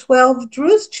killed 12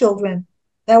 Druze children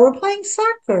that were playing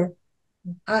soccer.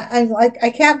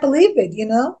 I can't believe it.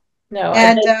 No,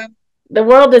 And the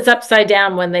world is upside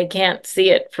down when they can't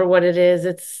see it for what it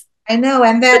is. I know,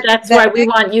 and But that that's why that we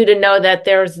want you to know that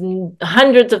there's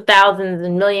hundreds of thousands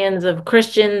and millions of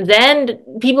Christians and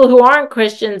people who aren't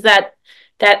Christians that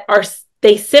are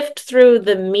they sift through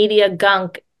the media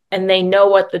gunk and they know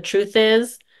what the truth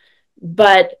is.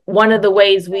 But one of the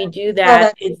ways we do well,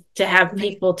 that that's is to have amazing.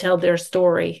 people tell their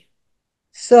story.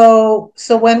 So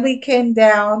when we came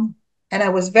down, and I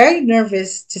was very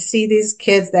nervous to see these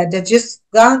kids that had just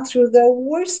gone through the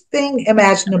worst thing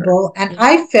imaginable, and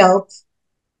Yeah.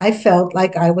 I felt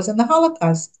like I was in the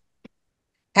Holocaust.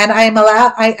 And I am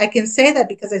allowed, I can say that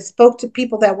because I spoke to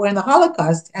people that were in the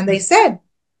Holocaust, and they said,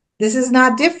 this is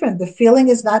not different. The feeling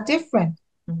is not different.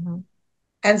 Mm-hmm.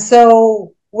 And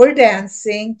so we're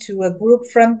dancing to a group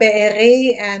from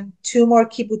Be'eri and two more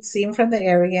kibbutzim from the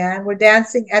area, and we're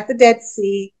dancing at the Dead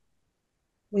Sea.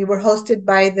 We were hosted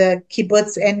by the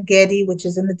kibbutz En Gedi, which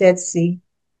is in the Dead Sea.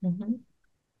 Mm-hmm.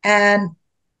 And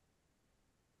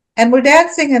and we're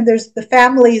dancing, and there's the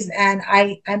families, and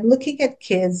I'm looking at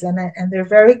kids, and they're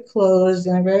very close,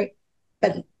 and very,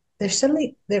 but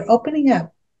they're opening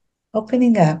up.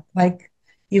 Like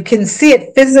you can see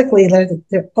it physically.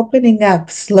 They're opening up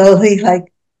slowly,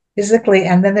 like physically,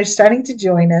 and then they're starting to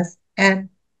join us. And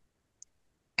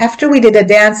after we did a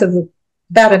dance of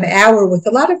about an hour with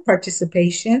a lot of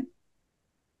participation,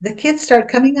 the kids start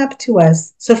coming up to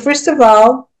us. So first of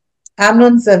all,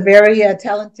 Amnon's a very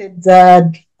talented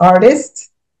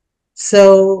artist.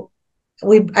 So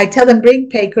I tell them bring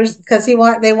papers because they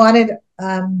wanted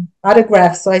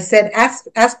autographs. So I said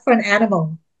ask for an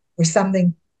animal or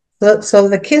something. So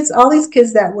the kids, all these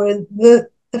kids that were the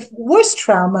worst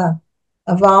trauma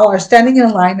of all, are standing in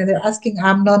a line and they're asking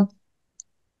Amnon,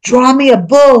 draw me a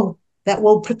bull that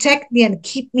will protect me and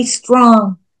keep me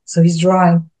strong. So he's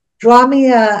drawing. Draw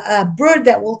me a bird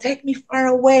that will take me far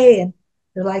away. And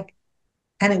they're like,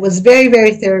 and it was very,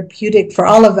 very therapeutic for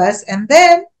all of us. And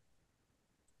then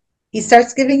he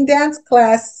starts giving dance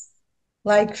class,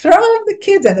 like for all of the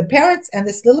kids and the parents. And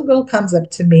this little girl comes up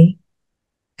to me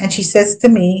and she says to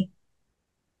me,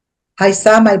 I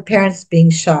saw my parents being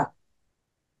shot.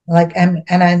 Like, and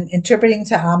I'm interpreting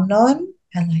to Amnon,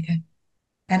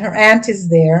 and her aunt is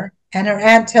there. And her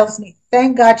aunt tells me,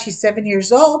 thank God she's 7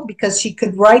 years old because she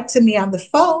could write to me on the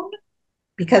phone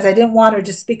because I didn't want her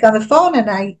to speak on the phone. And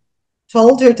I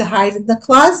told her to hide in the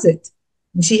closet.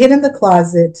 And she hid in the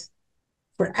closet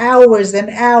for hours and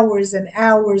hours and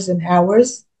hours and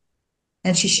hours.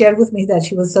 And she shared with me that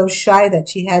she was so shy that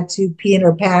she had to pee in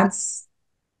her pants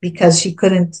because she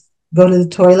couldn't go to the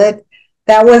toilet.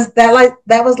 That was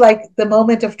like the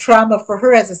moment of trauma for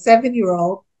her as a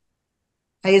 7-year-old.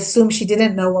 I assume she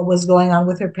didn't know what was going on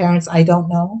with her parents. I don't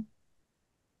know.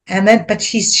 But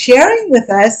she's sharing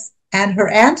with us, and her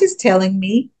aunt is telling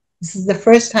me this is the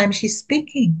first time she's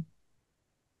speaking.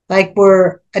 Like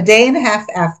we're a day and a half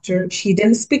after. She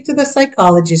didn't speak to the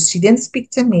psychologist. She didn't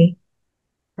speak to me.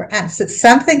 Her aunt said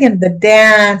something in the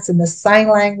dance and the sign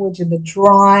language and the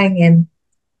drawing and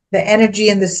the energy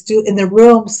in the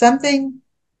room. Something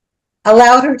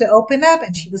allowed her to open up,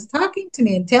 and she was talking to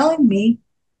me and telling me.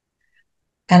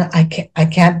 And I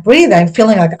can't breathe. I'm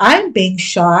feeling like I'm being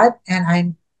shot,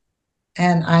 and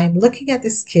I'm looking at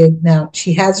this kid now.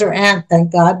 She has her aunt,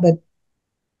 thank God, but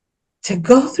to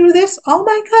go through this, oh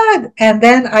my God. And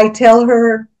then I tell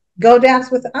her, go dance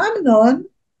with Amnon.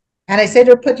 And I say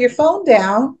to her, put your phone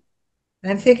down.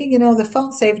 And I'm thinking, the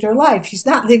phone saved her life. She's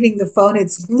not leaving the phone,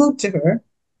 it's glued to her.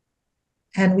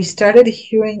 And we started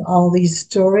hearing all these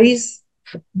stories,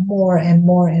 more and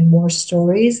more and more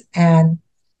stories. And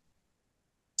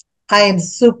I am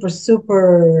super,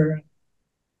 super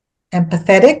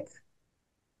empathetic.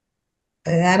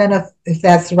 I don't know if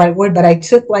that's the right word, but I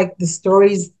took like the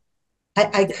stories.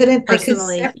 I couldn't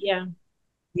personally, yeah.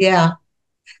 Yeah.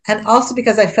 And also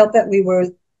because I felt that we were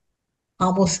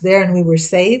almost there and we were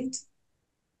saved,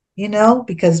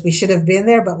 because we should have been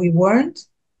there, but we weren't.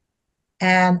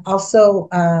 And also,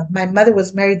 my mother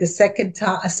was married a second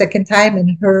time,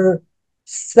 and her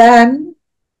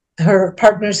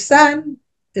partner's son,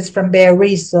 is from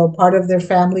Be'eri, so part of their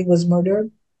family was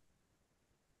murdered.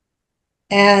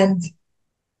 And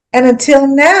until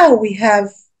now, we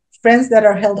have friends that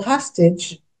are held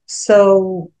hostage.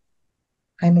 So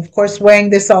I'm, of course, wearing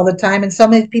this all the time, and so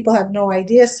many people have no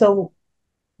idea. So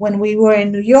when we were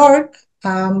in New York,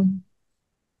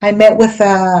 I met with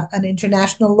an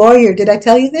international lawyer. Did I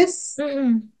tell you this?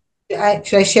 Mm-mm.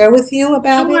 Should I share with you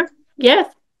about Sure. it?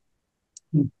 Yes.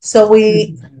 So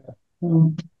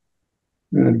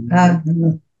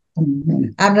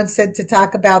Amnon said to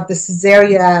talk about the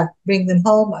Caesarea, bring them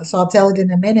home. So I'll tell it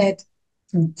in a minute.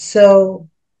 So,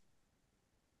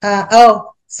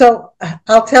 I'll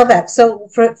tell that. So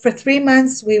for 3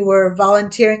 months, we were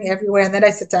volunteering everywhere. And then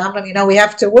I said to Amnon, we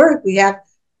have to work. We have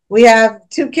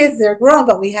 2 kids, they're grown,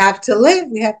 but we have to live.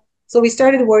 So we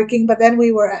started working, but then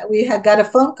we had got a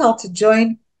phone call to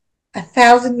join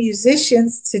 1,000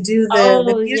 musicians to do the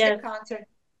music concert.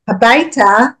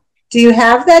 Habaita. Do you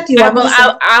have that? Do you want me to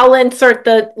send? I'll insert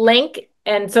the link,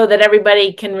 and so that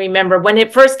everybody can remember. When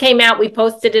it first came out, we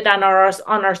posted it on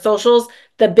our socials.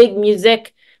 The big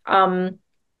music. I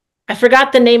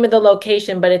forgot the name of the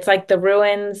location, but it's like the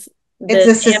ruins.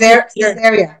 It's a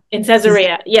Caesarea. In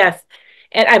Caesarea, yes.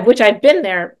 And which I've been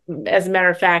there, as a matter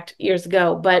of fact, years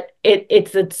ago. But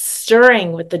it's a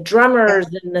stirring with the drummers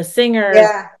and the singers,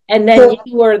 and then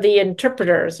you were the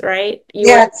interpreters, right?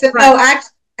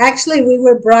 Actually, we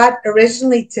were brought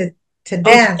originally to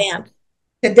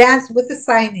dance, with the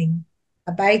signing,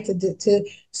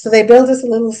 so they built us a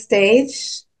little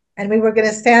stage, and we were going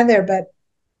to stand there. But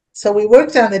so we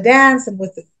worked on the dance and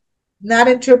with not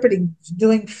interpreting,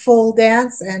 doing full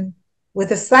dance and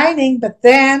with a signing. But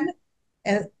then,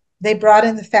 and they brought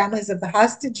in the families of the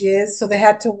hostages, so they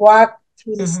had to walk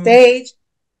through the Mm-hmm. stage.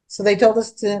 So they told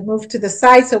us to move to the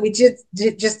side. So we just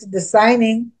did the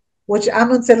signing, which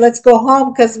Amnon said, let's go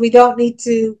home because we don't need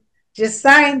to just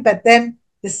sign. But then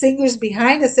the singers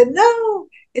behind us said, no,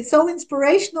 it's so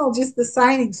inspirational, just the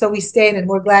signing. So we stayed, and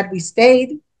we're glad we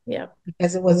stayed Yeah.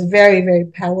 because it was very, very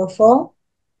powerful.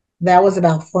 That was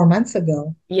about 4 months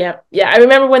ago. Yeah. Yeah. I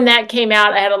remember when that came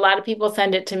out, I had a lot of people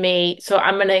send it to me. So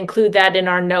I'm going to include that in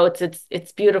our notes.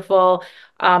 It's beautiful.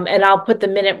 And I'll put the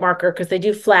minute marker because they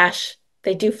do flash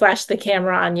the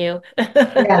camera on you.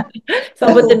 Yeah. So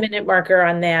I'll put the So, minute marker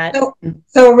on that.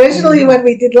 so originally when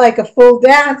we did like a full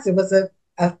dance, it was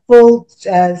a full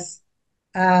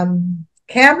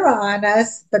camera on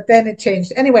us, but then it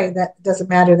changed. Anyway, that doesn't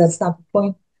matter. That's not the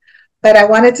point. But I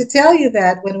wanted to tell you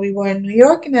that when we were in New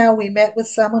York now, we met with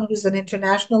someone who's an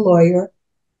international lawyer.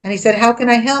 And he said, how can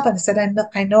I help? And I said,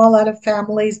 I know a lot of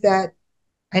families that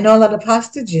I know a lot of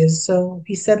hostages. So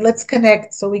he said, let's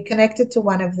connect. So we connected to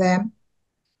one of them.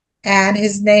 And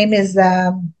his name is,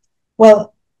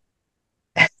 well,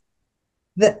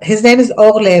 his name is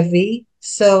Or Levy.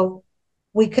 So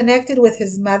we connected with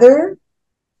his mother,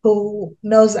 who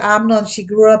knows Amnon. She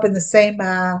grew up in the same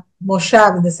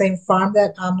moshav, in the same farm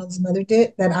that Amnon's mother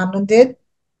did, that Amnon did.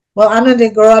 Well, Amnon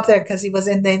didn't grow up there because he was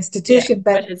in the Yeah. institution,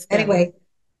 But but his family. anyway,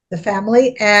 the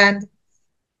family and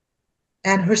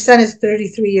her son is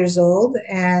 33 years old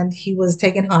and he was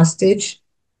taken hostage.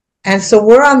 And so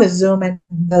we're on the Zoom and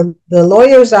the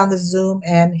lawyer's on the Zoom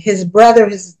and his brother,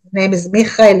 his name is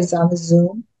Michael, is on the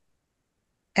Zoom.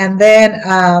 And then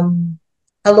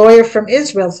a lawyer from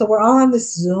Israel. So we're all on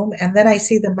this Zoom. And then I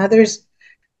see the mother's,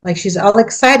 like she's all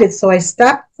excited. So I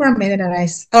stopped for a minute and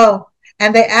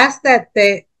and they asked that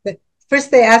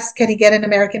first they asked, can he get an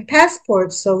American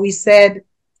passport? So we said,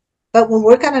 but we'll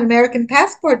work on an American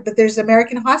passport, but there's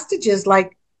American hostages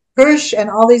like Hirsch and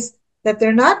all these that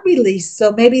they're not released.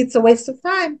 So maybe it's a waste of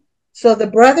time. So the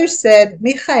brother said,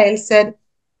 Michael said,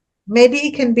 maybe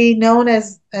he can be known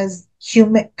as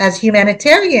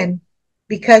humanitarian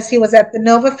because he was at the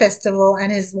Nova Festival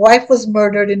and his wife was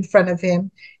murdered in front of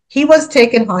him. He was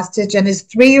taken hostage, and his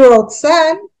 3-year-old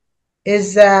son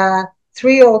is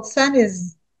 3-year-old son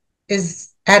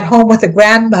is at home with a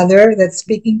grandmother that's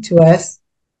speaking to us.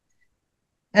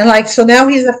 And like so now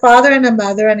he's a father and a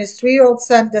mother, and his 3-year-old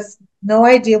son does no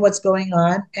idea what's going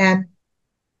on. And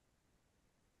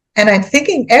I'm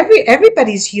thinking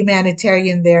everybody's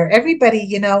humanitarian there.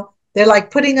 Everybody, they're like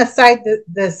putting aside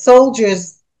the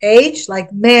soldiers' age,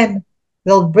 like men,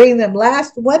 they'll bring them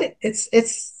last. What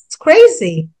it's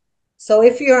crazy. So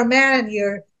if you're a man,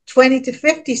 you're 20 to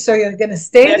 50, so you're gonna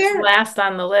stay That's there? last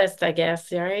on the list, I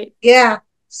guess. Right. Yeah.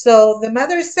 So the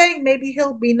mother is saying maybe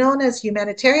he'll be known as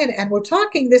humanitarian. And we're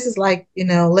talking, this is like,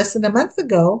 less than a month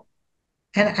ago.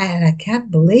 And I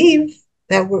can't believe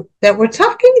that we're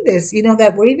talking this,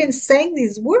 that we're even saying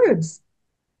these words.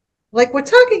 Like we're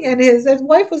talking, and his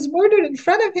wife was murdered in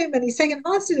front of him, and he's taken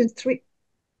hostage in three.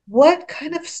 What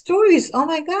kind of stories? Oh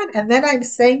my God. And then I'm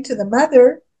saying to the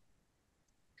mother,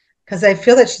 because I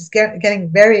feel that she's getting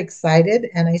very excited,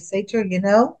 and I say to her,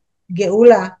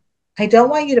 Geula, I don't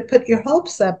want you to put your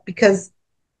hopes up because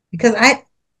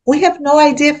we have no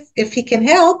idea if he can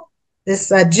help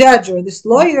this judge or this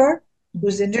lawyer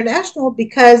who's international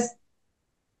because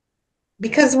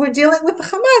we're dealing with the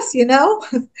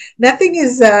Hamas. Nothing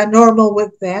is normal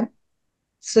with them.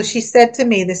 So she said to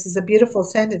me, this is a beautiful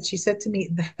sentence. She said to me,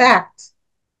 the fact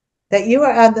that you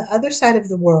are on the other side of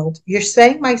the world, you're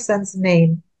saying my son's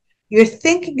name, you're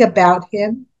thinking about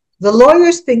him, the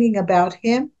lawyer's thinking about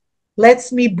him,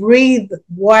 lets me breathe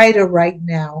wider right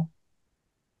now.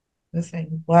 I'm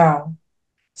saying, wow.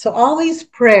 So all these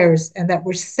prayers and that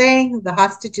we're saying the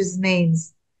hostages'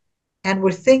 names and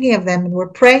we're thinking of them and we're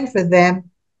praying for them,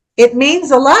 it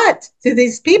means a lot to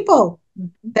these people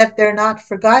that they're not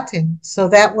forgotten. So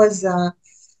that was, and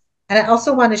I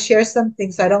also want to share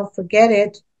something so I don't forget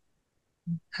it.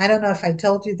 I don't know if I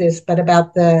told you this, but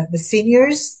about the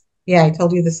seniors. Yeah, I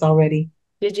told you this already.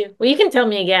 Did you? Well, you can tell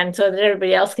me again so that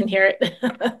everybody else can hear it.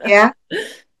 Yeah.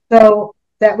 So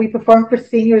that we performed for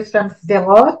seniors from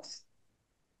Sderot.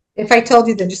 If I told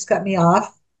you, then just cut me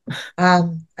off. I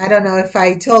don't know if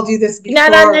I told you this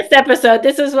Not on before. this episode.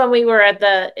 This is when we were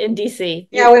in DC.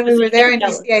 Yeah, when we So were you there can in tell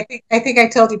us. DC, I think I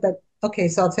told you, but okay,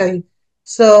 so I'll tell you.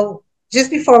 So just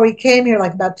before we came here,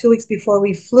 like about 2 weeks before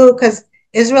we flew, because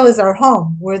Israel is our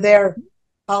home. We're there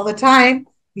all the time,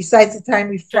 besides the time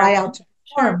we fly out Travel. to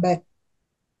Sure. perform. But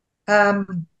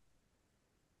um,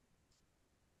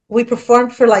 we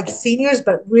performed for like seniors,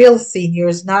 but real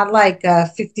seniors, not like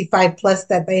 55 plus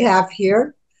that they have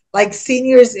here. Like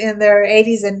seniors in their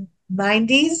 80s and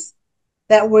 90s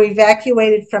that were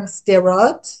evacuated from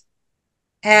Sderot,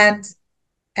 and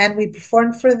we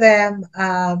performed for them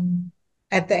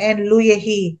at the end, Lu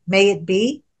Yehi, may it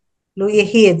be. Lu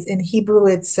Yehi, it's in Hebrew,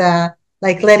 it's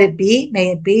like let it be,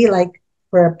 may it be, like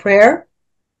for a prayer.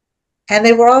 And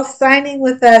they were all signing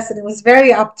with us, and it was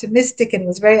very optimistic and it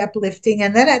was very uplifting.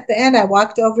 And then at the end, I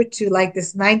walked over to like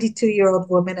this 92-year-old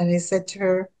woman and I said to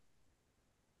her,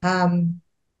 um,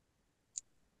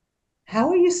 how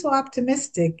are you so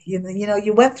optimistic?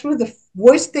 You went through the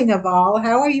worst thing of all.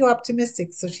 How are you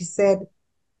optimistic? So she said,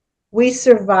 we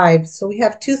survived. So we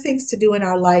have two things to do in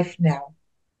our life now.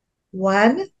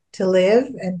 One, to live,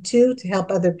 and two, to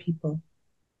help other people.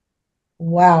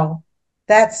 Wow.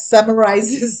 That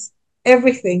summarizes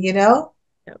everything, you know?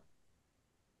 Yep.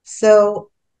 So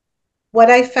what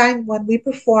I find when we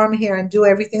perform here and do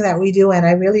everything that we do, and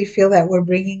I really feel that we're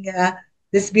bringing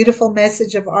this beautiful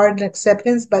message of art and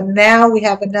acceptance, but now we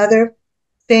have another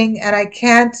thing, and I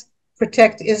can't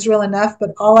protect Israel enough,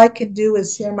 but all I can do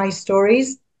is share my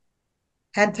stories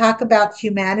and talk about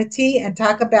humanity and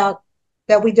talk about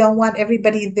that we don't want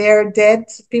everybody there dead,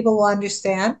 so people will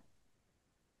understand.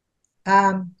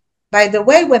 Um, by the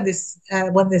way, when this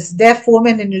deaf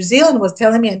woman in New Zealand was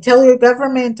telling me, and tell your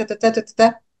government, ta, ta, ta, ta,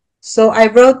 ta, so I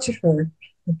wrote to her,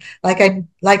 like I'm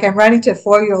writing to a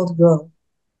 4-year-old girl.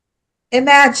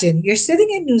 Imagine you're sitting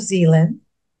in New Zealand,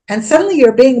 and suddenly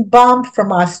you're being bombed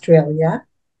from Australia,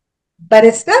 but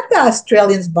it's not the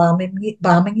Australians bombing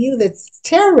you. That's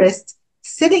terrorists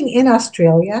sitting in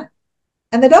Australia,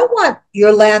 and they don't want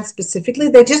your land specifically.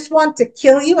 They just want to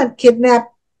kill you and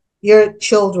kidnap your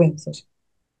children. So,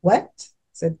 what? I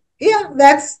said, yeah,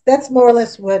 that's more or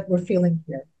less what we're feeling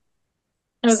here.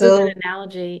 That was a So good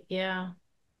analogy. Yeah.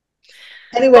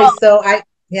 anyway, Well, so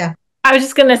yeah, I was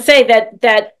just going to say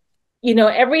that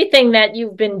everything that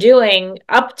you've been doing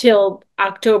up till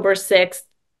October 6th,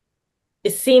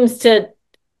 it seems to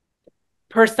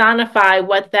personify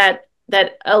what that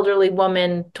elderly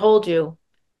woman told you,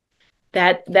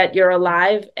 that you're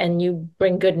alive and you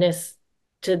bring goodness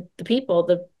to the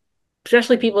people,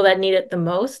 especially people that need it the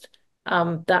most,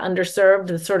 the underserved,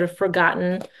 the sort of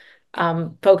forgotten,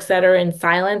 folks that are in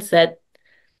silence, that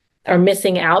are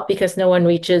missing out because no one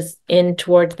reaches in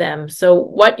towards them. So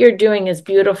what you're doing is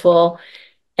beautiful.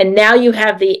 And now you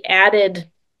have the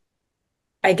added,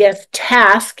 I guess,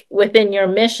 task within your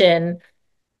mission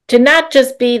to not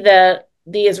just be the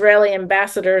Israeli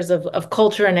ambassadors of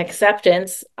culture and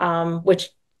acceptance, which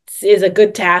is a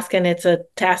good task, and it's a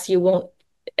task you won't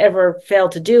ever fail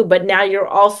to do. But now you're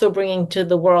also bringing to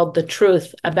the world the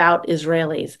truth about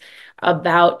Israelis,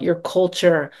 about your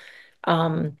culture,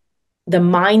 the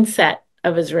mindset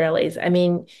of Israelis. I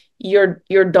mean,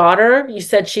 your daughter, you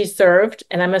said she served,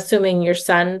 and I'm assuming your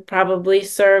son probably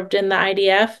served in the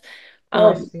IDF.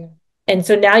 of course, yeah, And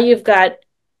so now you've got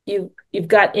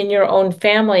in your own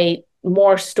family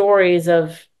more stories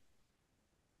of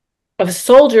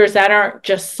soldiers that aren't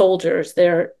just soldiers.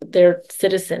 They're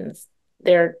citizens.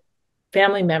 They're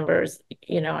family members.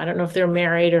 I don't know if they're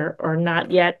married or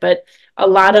not yet, but a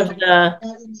lot of no,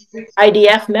 the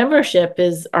IDF membership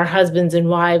is our husbands and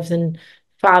wives and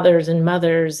fathers and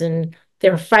mothers, and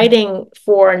they're fighting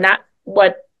for not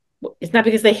what it's not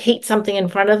because they hate something in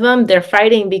front of them. They're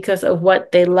fighting because of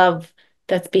what they love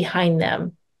that's behind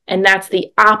them. And that's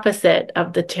the opposite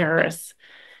of the terrorists.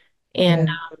 And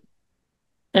yeah,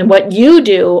 and what you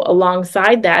do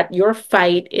alongside that, your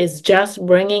fight is just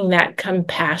bringing that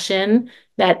compassion,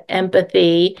 that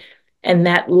empathy, and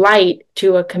that light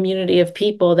to a community of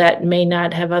people that may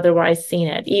not have otherwise seen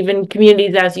it. Even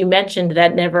communities, as you mentioned,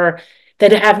 that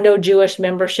have no Jewish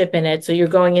membership in it. So you're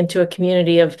going into a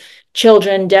community of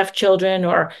children, deaf children,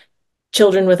 or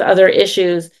children with other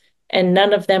issues, and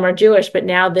none of them are Jewish, but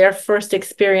now their first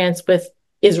experience with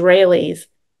Israelis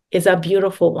is a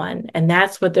beautiful one. And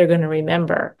that's what they're going to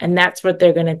remember. And that's what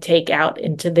they're going to take out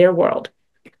into their world.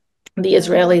 The yeah.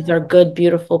 Israelis are good,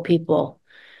 beautiful people.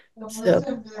 So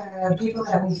So most of the people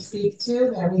that we speak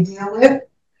to, that we deal with,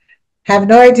 have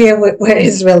no idea where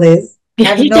Israel is.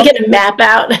 you need to get a map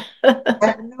out.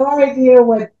 Have no idea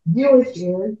what Jewish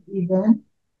is even,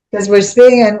 because we're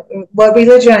speaking in what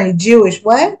religion are you? Jewish?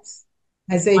 What?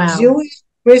 I say Wow. Jewish,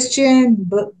 Christian,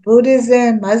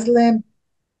 Buddhism, Muslim.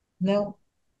 No,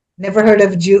 never heard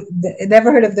of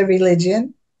never heard of the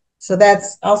religion. So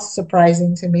that's also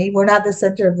surprising to me. We're not the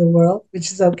center of the world,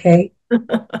 which is okay.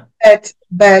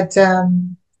 But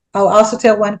I'll also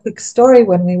tell one quick story.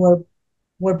 When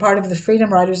we're part of the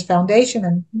Freedom Riders Foundation,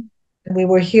 and we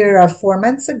were here 4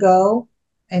 months ago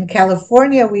in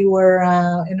California. We were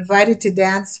invited to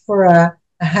dance for a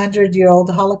 100-year-old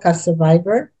Holocaust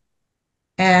survivor,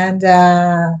 and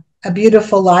a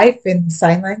beautiful life in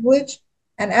sign language.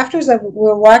 And afterwards,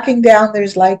 we're walking down.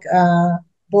 There's like a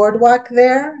boardwalk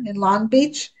there in Long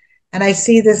Beach, and I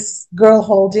see this girl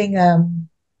holding um,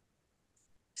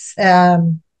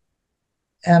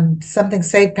 something,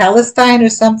 Save Palestine or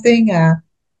something,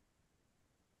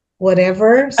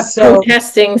 whatever. A So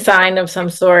protesting sign of some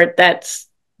sort that's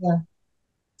yeah,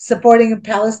 supporting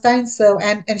Palestine. So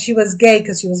and she was gay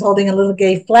because she was holding a little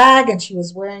gay flag and she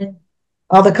was wearing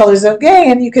all the colors of gay,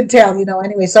 and you could tell,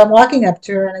 Anyway, so I'm walking up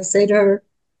to her and I say to her,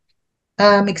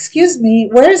 excuse me,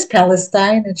 where's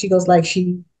Palestine? And she goes like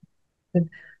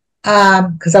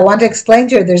because I want to explain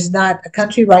to her there's not a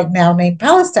country right now named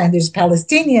Palestine. There's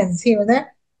Palestinians here and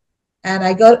there. And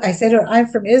I said to her, I'm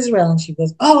from Israel. And she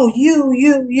goes, oh, you.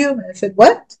 And I said,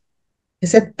 what? I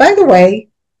said, by the way,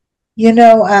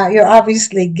 you're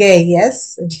obviously gay,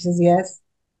 yes? And she says, yes.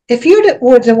 If you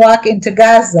were to walk into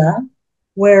Gaza,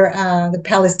 where the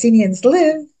Palestinians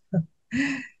live,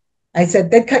 I said,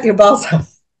 they'd cut your balls off.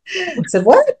 I said,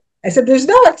 what? I said, there's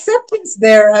no acceptance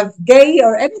there of gay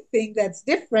or anything that's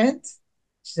different.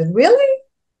 She said, really?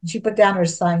 And she put down her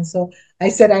sign. So I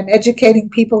said, I'm educating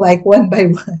people like one by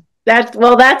one.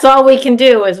 that's all we can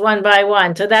do is one by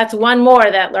one. So that's one more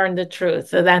that learned the truth.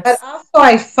 So But that's also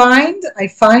I find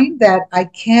that I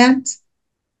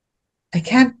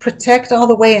can't protect all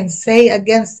the way and say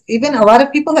against even a lot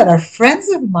of people that are friends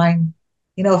of mine,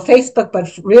 Facebook, but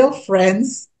real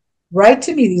friends write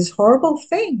to me these horrible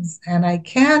things. And I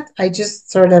can't, I just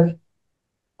sort of,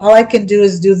 all I can do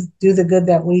is do the good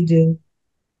that we do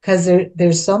because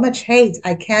there's so much hate.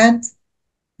 I can't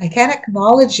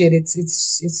acknowledge it.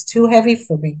 It's too heavy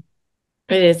for me.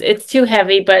 it is. It's too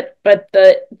heavy, but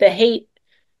the hate.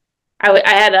 I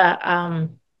had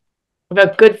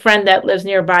a good friend that lives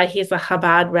nearby. He's a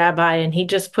Chabad rabbi, and he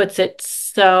just puts it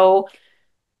so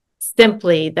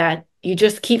simply that you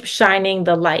just keep shining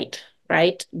the light,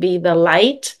 right? Be the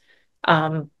light.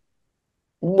 Um,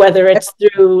 whether it's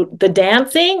through the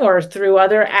dancing or through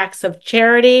other acts of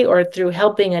charity or through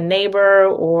helping a neighbor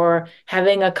or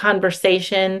having a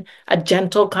conversation, a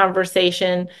gentle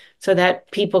conversation, so that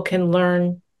people can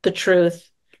learn the truth.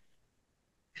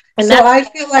 And So that's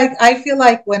I feel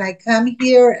like when I come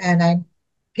here and I'm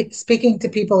speaking to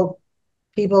people,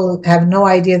 people have no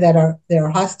idea that their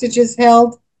hostages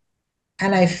held,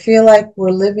 and I feel like we're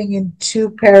living in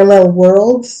two parallel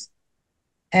worlds.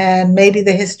 And maybe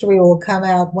the history will come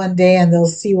out one day, and they'll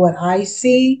see what I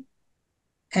see.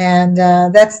 And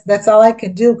that's all I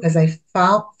can do because I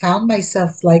found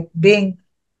myself like being,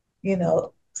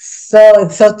 so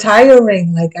it's so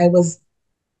tiring. Like I was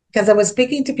because I was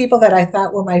speaking to people that I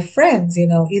thought were my friends,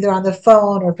 either on the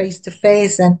phone or face to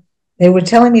face, and they were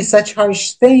telling me such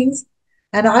harsh things.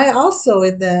 And I also,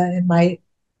 in my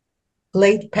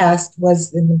late past, I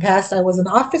was an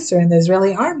officer in the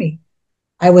Israeli army.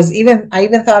 I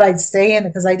even thought I'd stay in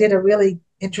because I did a really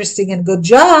interesting and good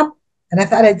job, and I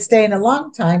thought I'd stay in a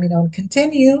long time, and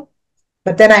continue.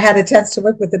 But then I had a chance to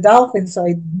work with the dolphin, so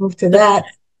I moved to that.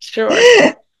 sure.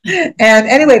 And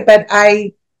anyway, but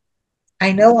I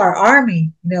know our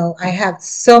army. I have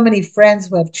so many friends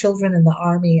who have children in the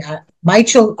army.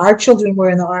 Our children were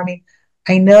in the army.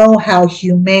 I know how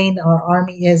humane our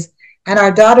army is, and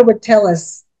our daughter would tell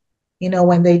us,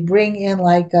 when they bring in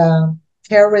like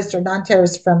terrorists or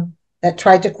non-terrorists from that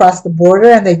tried to cross the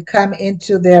border, and they'd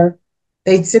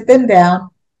sit them down,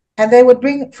 and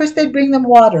they'd bring them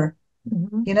water,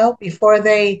 Mhm. before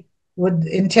they would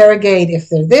interrogate if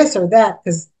they're this or that,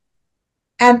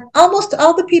 and almost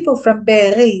all the people from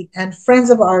Be'eri and friends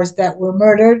of ours that were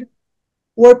murdered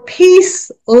were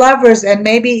peace lovers and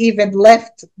maybe even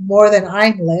left more than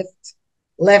I'm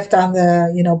left on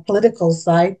the political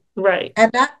side, Right.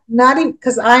 and not even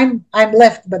because I'm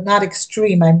left but not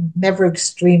extreme. I'm never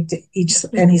extreme to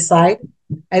any side.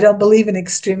 I don't believe in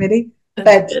extremity, That's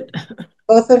but good.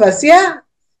 both of us, yeah,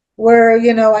 were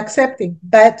accepting.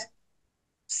 But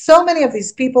so many of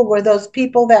these people were those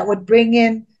people that would bring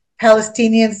in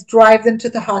Palestinians, drive them to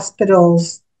the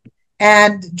hospitals,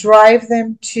 and drive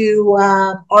them to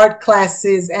art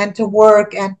classes and to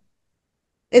work, and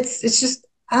it's just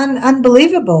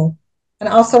unbelievable. And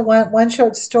also one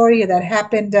short story that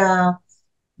happened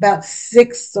about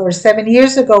 6 or 7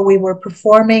 years ago. We were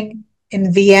performing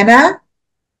in Vienna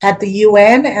at the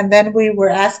UN, and then we were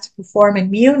asked to perform in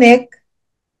Munich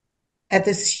at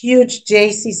this huge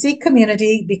JCC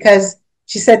community because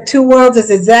she said two worlds is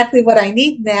exactly what I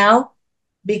need now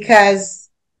because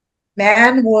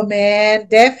man, woman,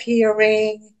 deaf,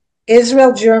 hearing,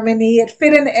 Israel, Germany, it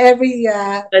fit in every,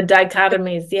 The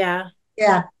dichotomies, yeah.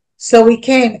 yeah. So we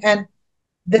came, and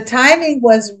the timing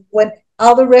was when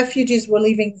all the refugees were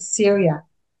leaving Syria.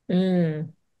 Mm.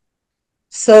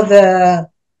 So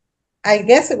I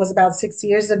guess it was about 6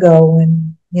 years ago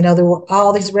when, there were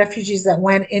all these refugees that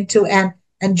went into, and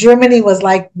Germany was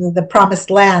like the promised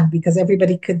land because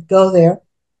everybody could go there.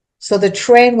 So the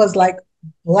train was like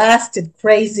blasted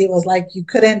crazy. It was like you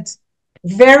couldn't,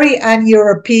 very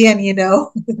un-European,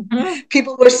 Mhm.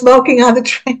 People were smoking on the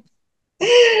train.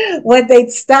 When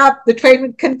they'd stop, the train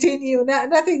would continue.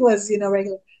 Nothing was,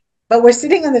 regular. But we're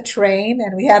sitting on the train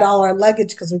and we had all our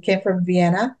luggage because we came from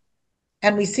Vienna.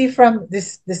 And we see from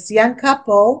this young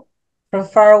couple from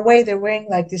far away, they're wearing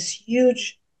like this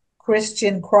huge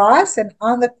Christian cross. And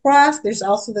on the cross, there's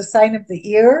also the sign of the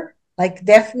ear, like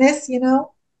deafness.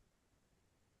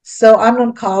 So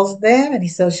Amnon calls them and he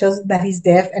so shows them that he's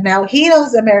deaf. And now he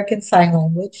knows American Sign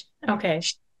Language. Okay.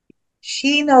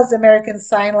 She knows American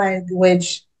Sign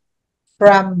Language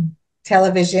from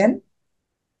television.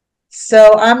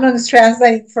 So Amnon is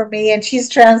translating for me, and she's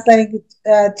translating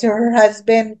to her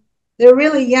husband. They're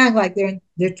really young, like they're in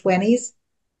their 20s.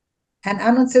 And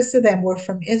Amnon says to them, "We're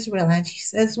from Israel." And she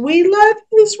says, "We love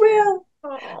Israel. The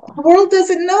Oh. world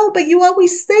doesn't know, but you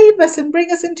always save us and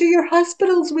bring us into your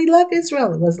hospitals. We love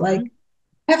Israel." It was like, Mhm.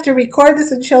 I have to record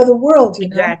this and show the world.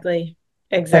 Exactly.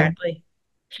 So, Exactly.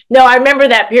 No, I remember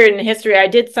that period in history. I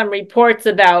did some reports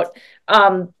about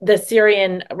the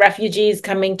Syrian refugees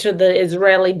coming to the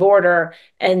Israeli border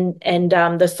and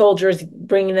the soldiers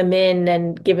bringing them in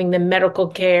and giving them medical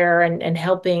care and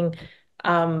helping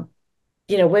um,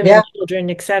 women, yeah. children,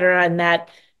 etc. And that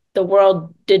the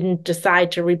world didn't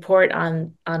decide to report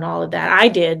on all of that. I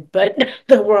did, but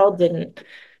the world didn't.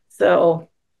 So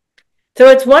so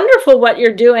it's wonderful what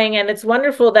you're doing, and it's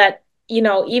wonderful that,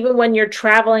 even when you're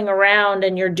traveling around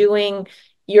and you're doing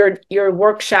your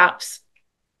workshops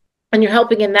and you're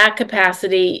helping in that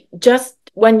capacity, just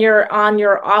when you're on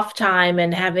your off time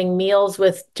and having meals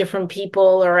with different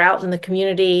people or out in the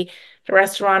community, the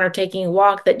restaurant or taking a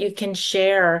walk, that you can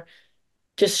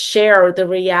just share the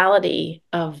reality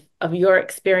of your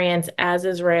experience as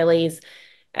Israelis,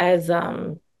 as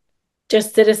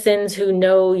just citizens who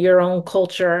know your own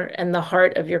culture and the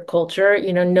heart of your culture.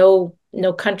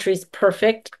 No country's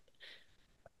perfect,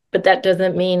 but that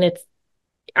doesn't mean it's.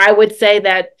 I would say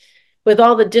that with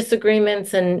all the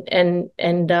disagreements and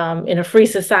in a free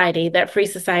society that free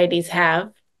societies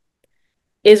have,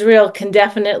 Israel can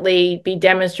definitely be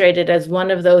demonstrated as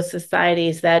one of those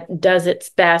societies that does its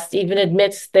best, even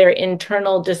amidst their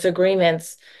internal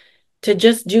disagreements, to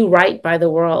just do right by the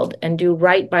world and do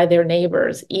right by their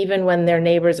neighbors, even when their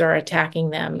neighbors are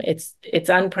attacking them. It's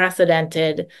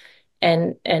unprecedented.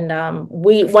 And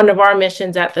we one of our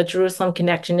missions at the Jerusalem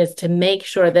Connection is to make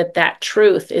sure that that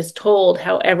truth is told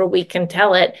however we can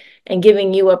tell it, and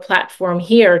giving you a platform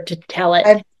here to tell it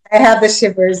I, I have the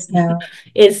shivers now.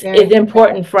 is Very,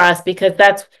 important for us, because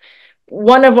that's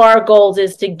one of our goals,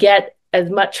 is to get as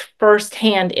much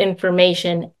firsthand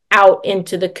information out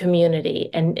into the community.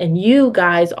 And you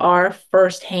guys are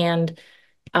firsthand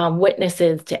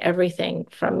witnesses to everything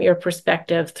from your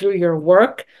perspective through your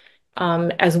work,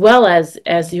 as well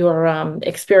as your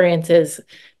experiences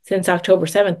since October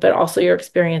 7th, but also your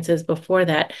experiences before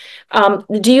that.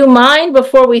 Do you mind,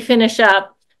 before we finish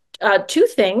up, two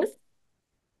things?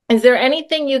 Is there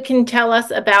anything you can tell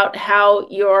us about how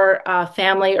your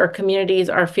family or communities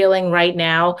are feeling right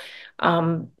now?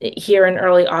 Here in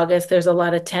early August, there's a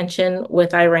lot of tension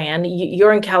with Iran.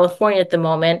 You're in California at the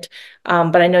moment,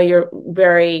 but I know you're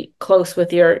very close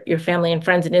with your family and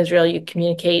friends in Israel. You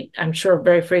communicate, I'm sure,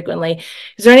 very frequently.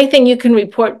 Is there anything you can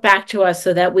report back to us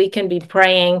so that we can be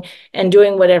praying and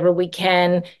doing whatever we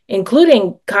can,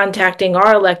 including contacting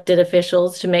our elected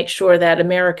officials to make sure that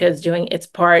America is doing its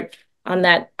part on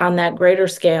that greater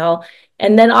scale?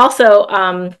 And then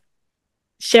also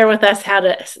share with us how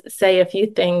to say a few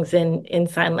things in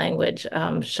sign language.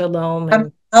 Shalom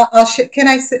and can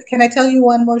I tell you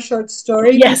one more short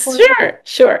story yes, before sure,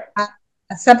 sure. uh,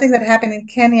 something that happened in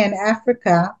Kenya and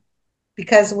Africa,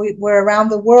 because we're around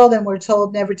the world and we're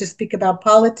told never to speak about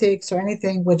politics or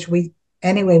anything, which we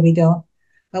don't.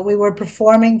 But we were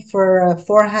performing for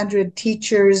 400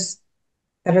 teachers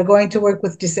that are going to work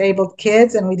with disabled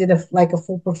kids, and we did a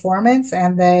full performance.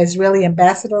 And the Israeli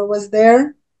ambassador was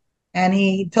there, and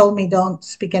he told me don't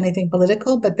speak anything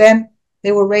political. But then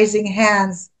they were raising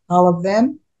hands, all of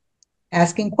them,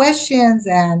 asking questions,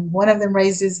 and one of them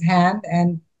raised his hand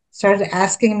and started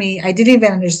asking me. I didn't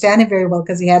even understand him very well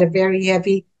because he had a very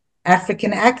heavy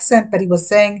African accent, but he was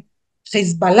saying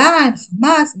Hezbollah and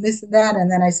Hamas and this and that. And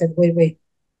then I said, wait.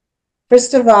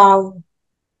 First of all,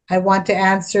 I want to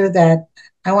answer that.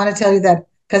 I want to tell you that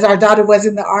because our daughter was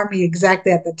in the army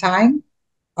exactly at the time.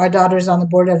 Our daughter's on the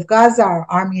border of Gaza. Our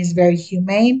army is very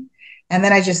humane. And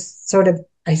then I just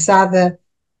I saw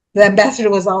The ambassador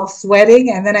was all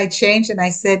sweating, and then I changed and I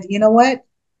said, you know what?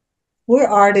 We're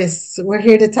artists. We're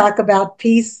here to talk about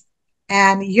peace,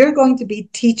 and you're going to be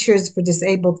teachers for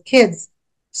disabled kids.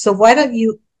 So why don't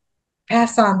you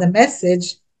pass on the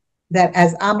message that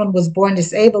as Amnon was born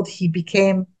disabled, he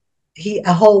became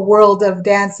a whole world of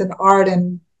dance and art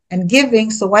and giving.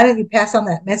 So why don't you pass on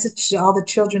that message to all the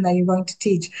children that you're going to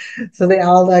teach? So they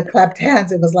all clapped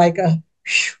hands. It was like a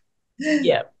whew.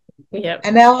 Yep. Yep.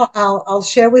 And now I'll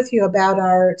share with you about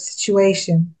our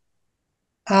situation.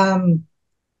 Um,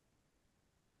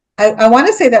 I want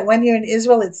to say that when you're in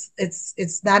Israel,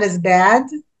 it's not as bad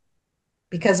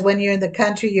because when you're in the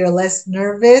country, you're less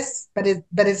nervous. But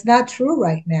it's not true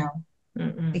right now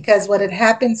Mm-mm. because what had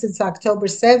happened since October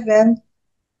 7th,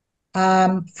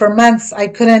 for months I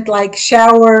couldn't like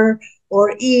shower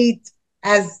or eat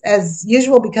as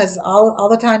usual because all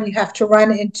the time you have to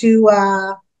run into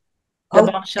The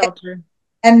all bomb shelter.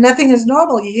 and nothing is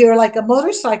normal. You hear like a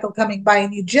motorcycle coming by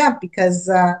and you jump because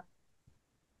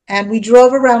and we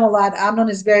drove around a lot. Amnon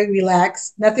is very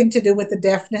relaxed, nothing to do with the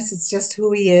deafness. It's just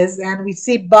who he is. And we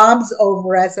see bombs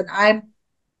over us, and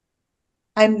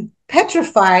I'm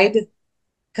petrified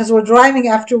because we're driving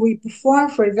after we perform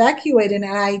for evacuating,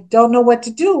 and I don't know what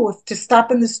to do, if to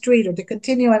stop in the street or to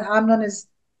continue. And Amnon is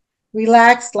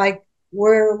relaxed, like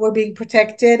we're being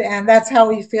protected, and that's how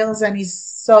he feels. And he's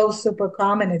so super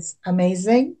calm, and it's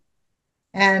amazing.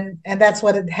 And that's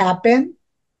what had happened.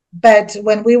 But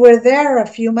when we were there a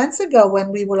few months ago, when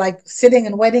we were like sitting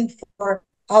and waiting for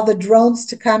all the drones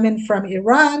to come in from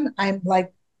Iran, I'm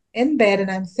like in bed and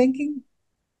I'm thinking,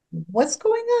 what's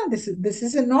going on? This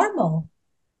isn't normal.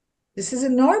 This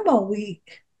isn't normal. We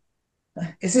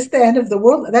Is this the end of the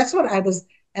world? That's what I was.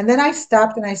 And then I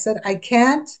stopped and I said, I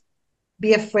can't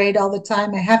be afraid all the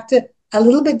time. I have to a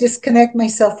little bit disconnect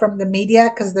myself from the media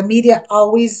because the media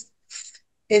always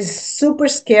is super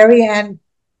scary and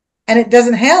it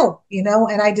doesn't help, you know.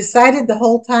 And I decided the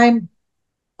whole time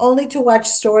only to watch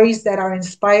stories that are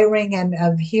inspiring and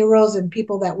of heroes and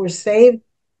people that were saved,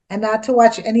 and not to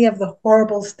watch any of the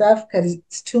horrible stuff because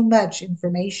it's too much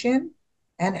information.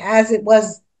 And as it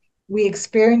was, we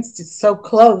experienced it so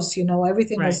close, you know,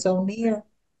 everything was Right. so near.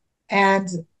 And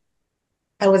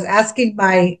I was asking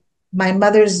my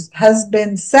mother's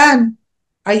husband's son,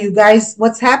 "Are you guys?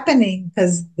 What's happening?"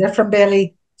 Because they're from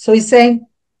Berry. So he's saying,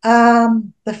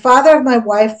 "The father of my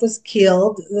wife was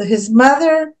killed. His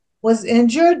mother was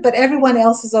injured, but everyone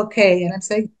else is okay." And I'm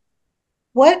saying,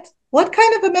 "What? What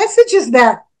kind of a message is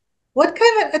that? What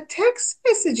kind of a text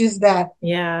message is that?"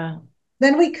 Yeah.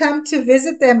 Then we come to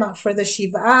visit them for the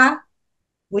Shiva,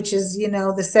 which is, you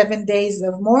know, the 7 days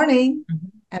of mourning.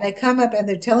 Mhm. And I come up and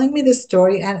they're telling me the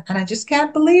story, and I just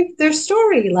can't believe their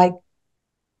story. Like,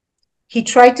 he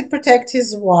tried to protect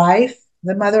his wife,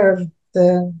 the mother of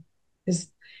his,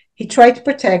 he tried to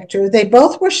protect her. They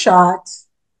both were shot.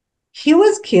 He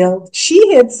was killed. She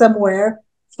hid somewhere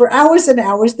for hours and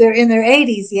hours. They're in their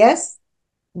 80s, yes?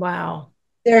 Wow.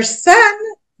 Their son,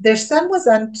 their son was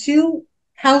on two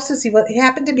houses. He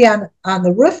happened to be on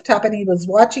the rooftop and he was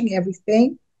watching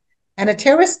everything. And a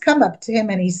terrorist come up to him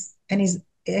and he's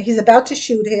about to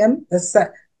shoot him,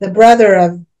 the brother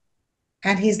of,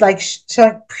 and he's like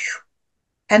showing,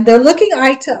 and they're looking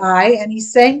eye to eye, and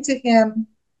he's saying to him,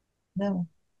 "No,"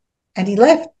 and he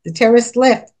left. The terrorist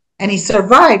left, and he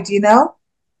survived, you know.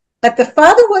 But the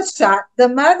father was shot. The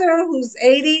mother, who's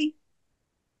 80,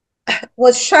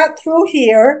 was shot through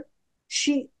here.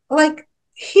 She like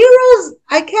heroes.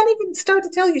 I can't even start to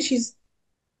tell you.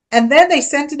 And then they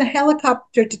sent in a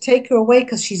helicopter to take her away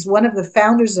because she's one of the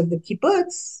founders of the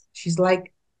kibbutz. She's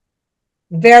like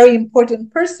very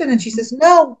important person. And she says,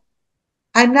 "No,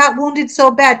 I'm not wounded so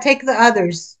bad. Take the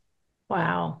others."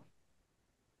 Wow.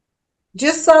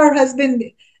 Just saw her husband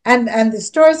and the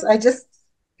stories. I just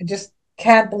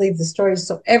can't believe the stories.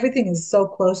 So everything is so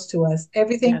close to us. Yes.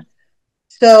 Everything.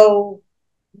 So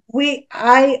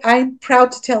I'm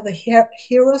proud to tell the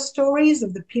hero stories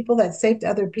of the people that saved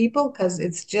other people because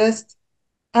it's just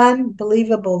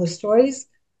unbelievable, the stories.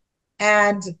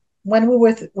 And when we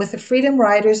were with the Freedom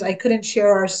Riders, I couldn't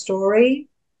share our story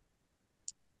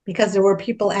because there were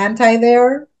people anti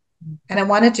there. And I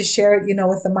wanted to share it, you know,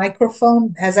 with the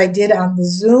microphone as I did on the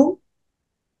Zoom.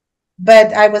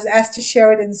 But I was asked to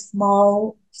share it in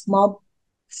small.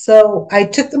 So I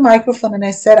took the microphone and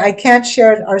I said, I can't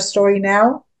share our story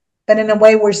now, but in a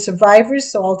way, we're survivors.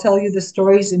 So I'll tell you the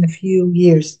stories in a few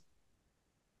years.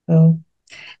 So,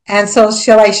 and so,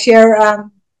 shall I share a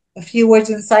few words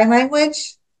in sign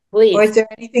language? Or is Please. there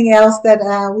anything else that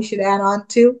we should add on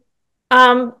to?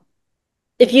 Um,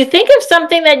 if you think of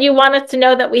something that you want us to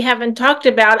know that we haven't talked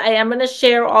about, I am going to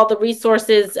share all the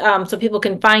resources so people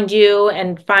can find you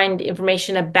and find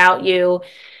information about you.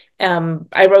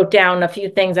 I wrote down a few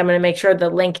things. I'm going to make sure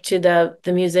the link to the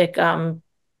music,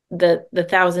 the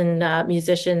thousand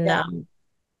musician Yeah,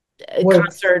 works.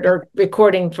 concert or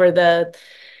recording for the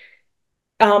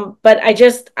but I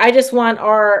just want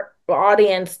our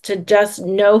audience to just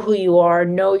know who you are,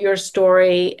 know your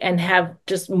story, and have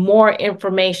just more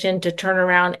information to turn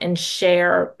around and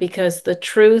share because the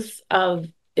truth of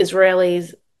Israeli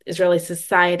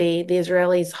society, the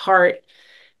Israelis' heart,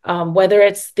 whether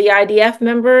it's the IDF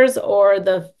members or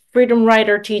the freedom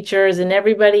rider teachers and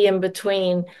everybody in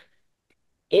between,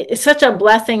 it's such a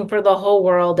blessing for the whole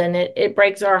world, and it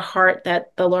breaks our heart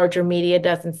that the larger media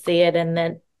doesn't see it, and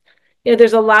that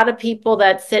there's a lot of people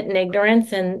that sit in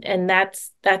ignorance, and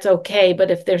that's okay.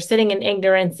 But if they're sitting in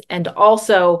ignorance and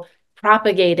also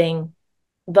propagating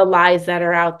the lies that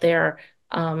are out there,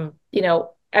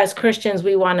 as Christians,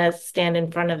 we want to stand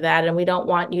in front of that, and we don't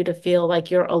want you to feel like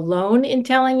you're alone in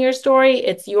telling your story.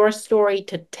 It's your story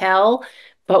to tell,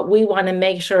 but we want to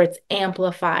make sure it's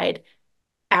amplified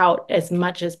out as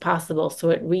much as possible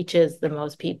so it reaches the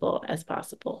most people as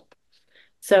possible.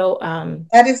 So,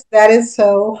 That is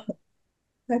so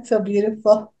that's so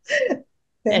beautiful. Thank you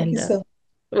and so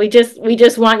we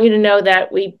just want you to know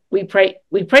that we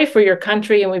pray for your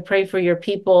country and we pray for your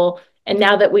people. And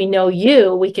now that we know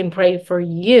you, we can pray for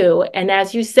you. And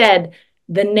as you said,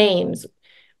 the names,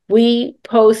 we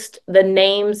post the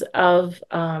names of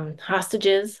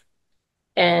hostages,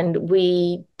 and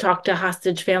we talk to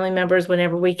hostage family members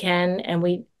whenever we can, and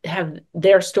we have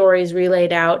their stories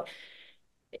relayed out.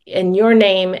 And your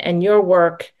name and your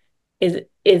work is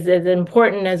as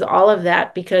important as all of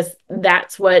that because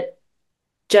that's what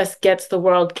just gets the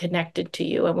world connected to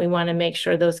you, and we want to make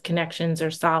sure those connections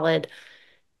are solid.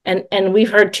 And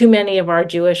we've heard too many of our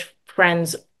Jewish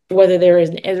friends, whether they're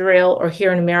in Israel or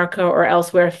here in America or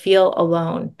elsewhere, feel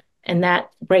alone, and that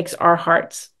breaks our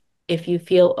hearts if you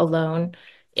feel alone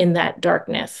in that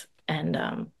darkness.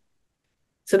 And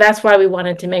so that's why we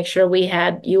wanted to make sure we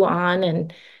had you on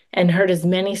and heard as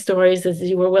many stories as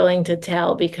you were willing to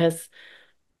tell because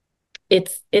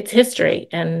it's history,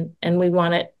 and we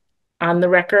want it on the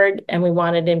record, and we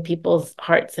want it in people's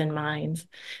hearts and minds.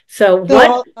 So so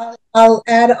what I'll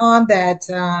add on that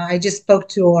I just spoke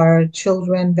to our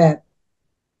children that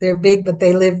they're big, but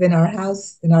they live in our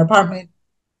house, in our apartment.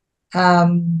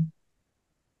 Um,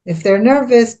 if they're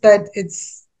nervous, but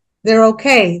they're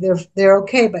okay. They're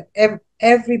okay, but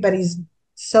everybody's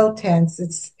so tense.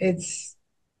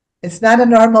 It's not a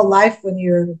normal life when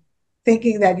you're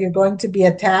thinking that you're going to be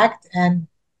attacked, and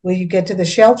will you get to the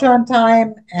shelter on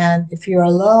time, and if you're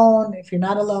alone, if you're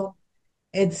not alone,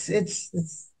 it's it's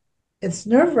it's it's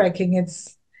nerve-wracking.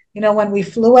 It's when we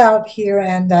flew out here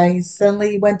and I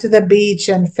suddenly went to the beach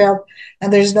and felt,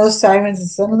 and there's no sirens, and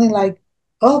suddenly like,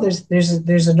 oh,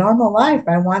 there's a normal life.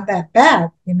 I want that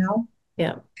back.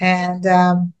 yeah.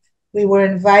 And we were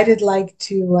invited like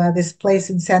to this place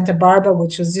in Santa Barbara,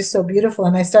 which was just so beautiful.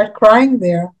 And I started crying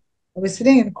there. I was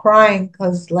sitting and crying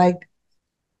because like,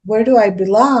 where do I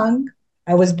belong?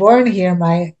 I was born here.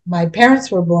 My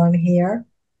parents were born here,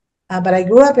 but I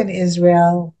grew up in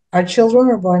Israel. Our children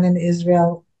were born in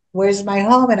Israel. Where's my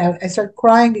home? And I started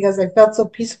crying because I felt so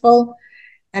peaceful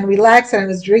and relaxed. And I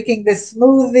was drinking this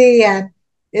smoothie. And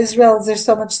Israel, there's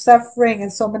so much suffering,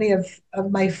 and so many of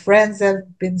my friends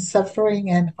have been suffering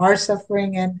and are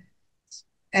suffering, and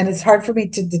it's hard for me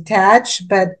to detach.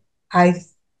 But I,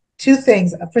 two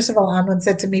things. First of all, Amnon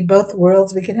said to me, both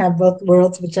worlds, we can have both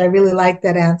worlds, which I really like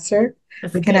that answer.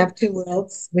 That's We can good. have two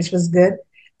worlds, which was good.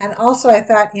 And also I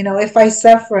thought, if I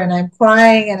suffer and I'm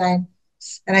crying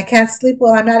and I can't sleep,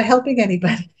 well, I'm not helping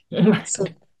anybody. So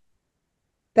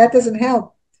that doesn't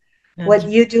help. that's What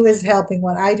you do is helping.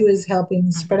 What I do is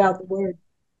helping spread out the word.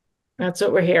 that's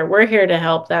what we're here to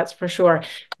help, that's for sure.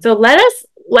 So let us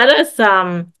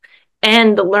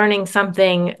end learning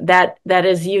something that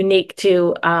is unique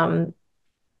to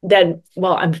that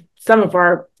well some of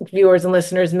our viewers and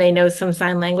listeners may know some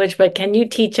sign language, but can you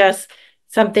teach us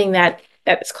something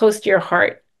that's close to your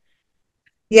heart?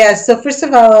 Yeah, so first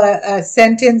of all, a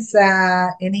sentence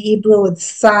in Hebrew, it's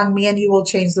song, me and you will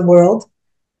change the world.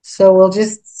 So we'll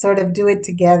just sort of do it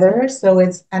together. So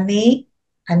it's ani,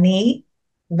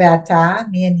 vata,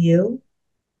 me and you.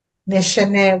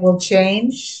 Neshane will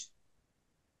change.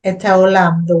 Et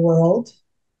haolam, the world.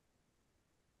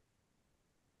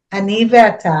 Ani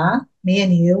vata, me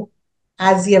and you.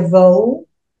 Az yavou,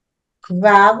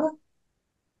 kvav,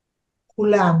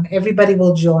 kulam, everybody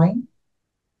will join.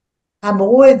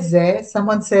 Amru et ze,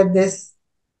 someone said this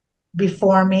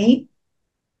before me.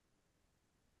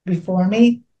 before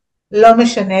me. Lo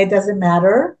משנה, doesn't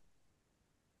matter,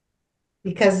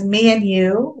 because me and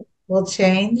you will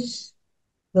change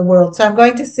the world. So I'm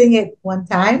going to sing it one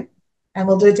time and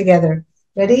we'll do it together.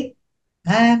 Ready?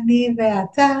 אני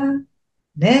ואתה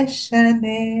נשנה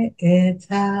את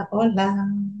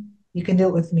העולם. You can do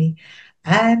it with me.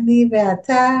 אני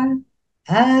ואתה,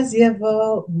 אז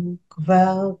יבואו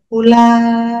כבר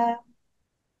כולם.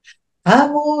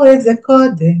 אמרו את זה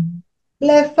קודם,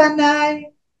 לפניי,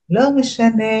 לא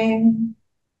משנה.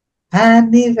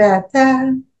 אני ואתה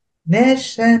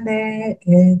נשנה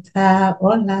את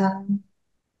העולם.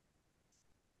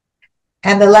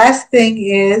 And the last thing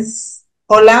is,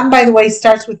 olam, by the way,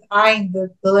 starts with ayin,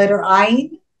 the letter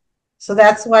ayin. So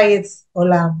that's why it's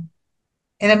olam.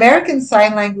 In American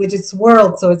Sign Language, it's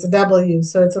world, so it's a W,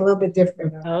 so it's a little bit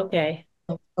different. Okay.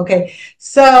 Okay,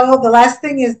 so the last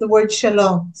thing is the word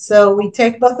shalom. So we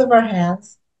take both of our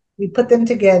hands, we put them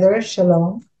together,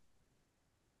 shalom.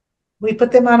 We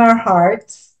put them on our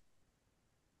hearts,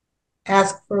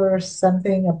 ask for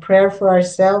something, a prayer for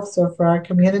ourselves or for our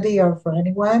community or for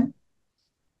anyone.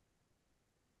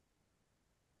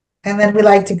 And then we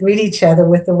like to greet each other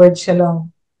with the word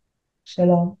shalom.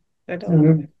 Shalom.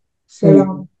 Shalom.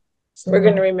 Shalom. We're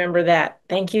going to remember that.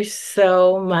 Thank you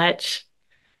so much.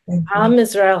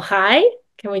 Israel, hi.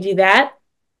 Can we do that?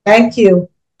 Thank you.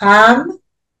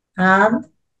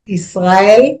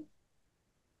 Israel.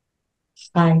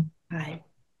 Hi. Hi.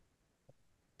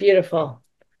 Beautiful.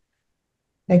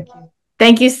 Thank you.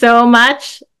 Thank you so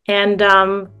much. And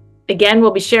again,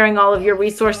 we'll be sharing all of your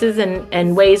resources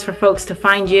and ways for folks to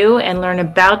find you and learn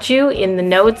about you in the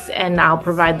notes, and I'll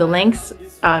provide the links.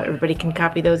 Everybody can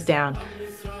copy those down.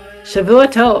 Shavua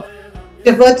Tov.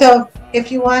 Shavua Tov. If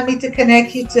you want me to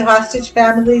connect you to hostage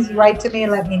families, write to me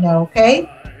and let me know, okay?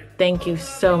 Thank you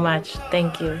so much.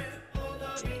 Thank you.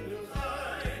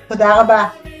 Toda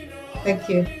rabah. Thank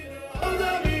you.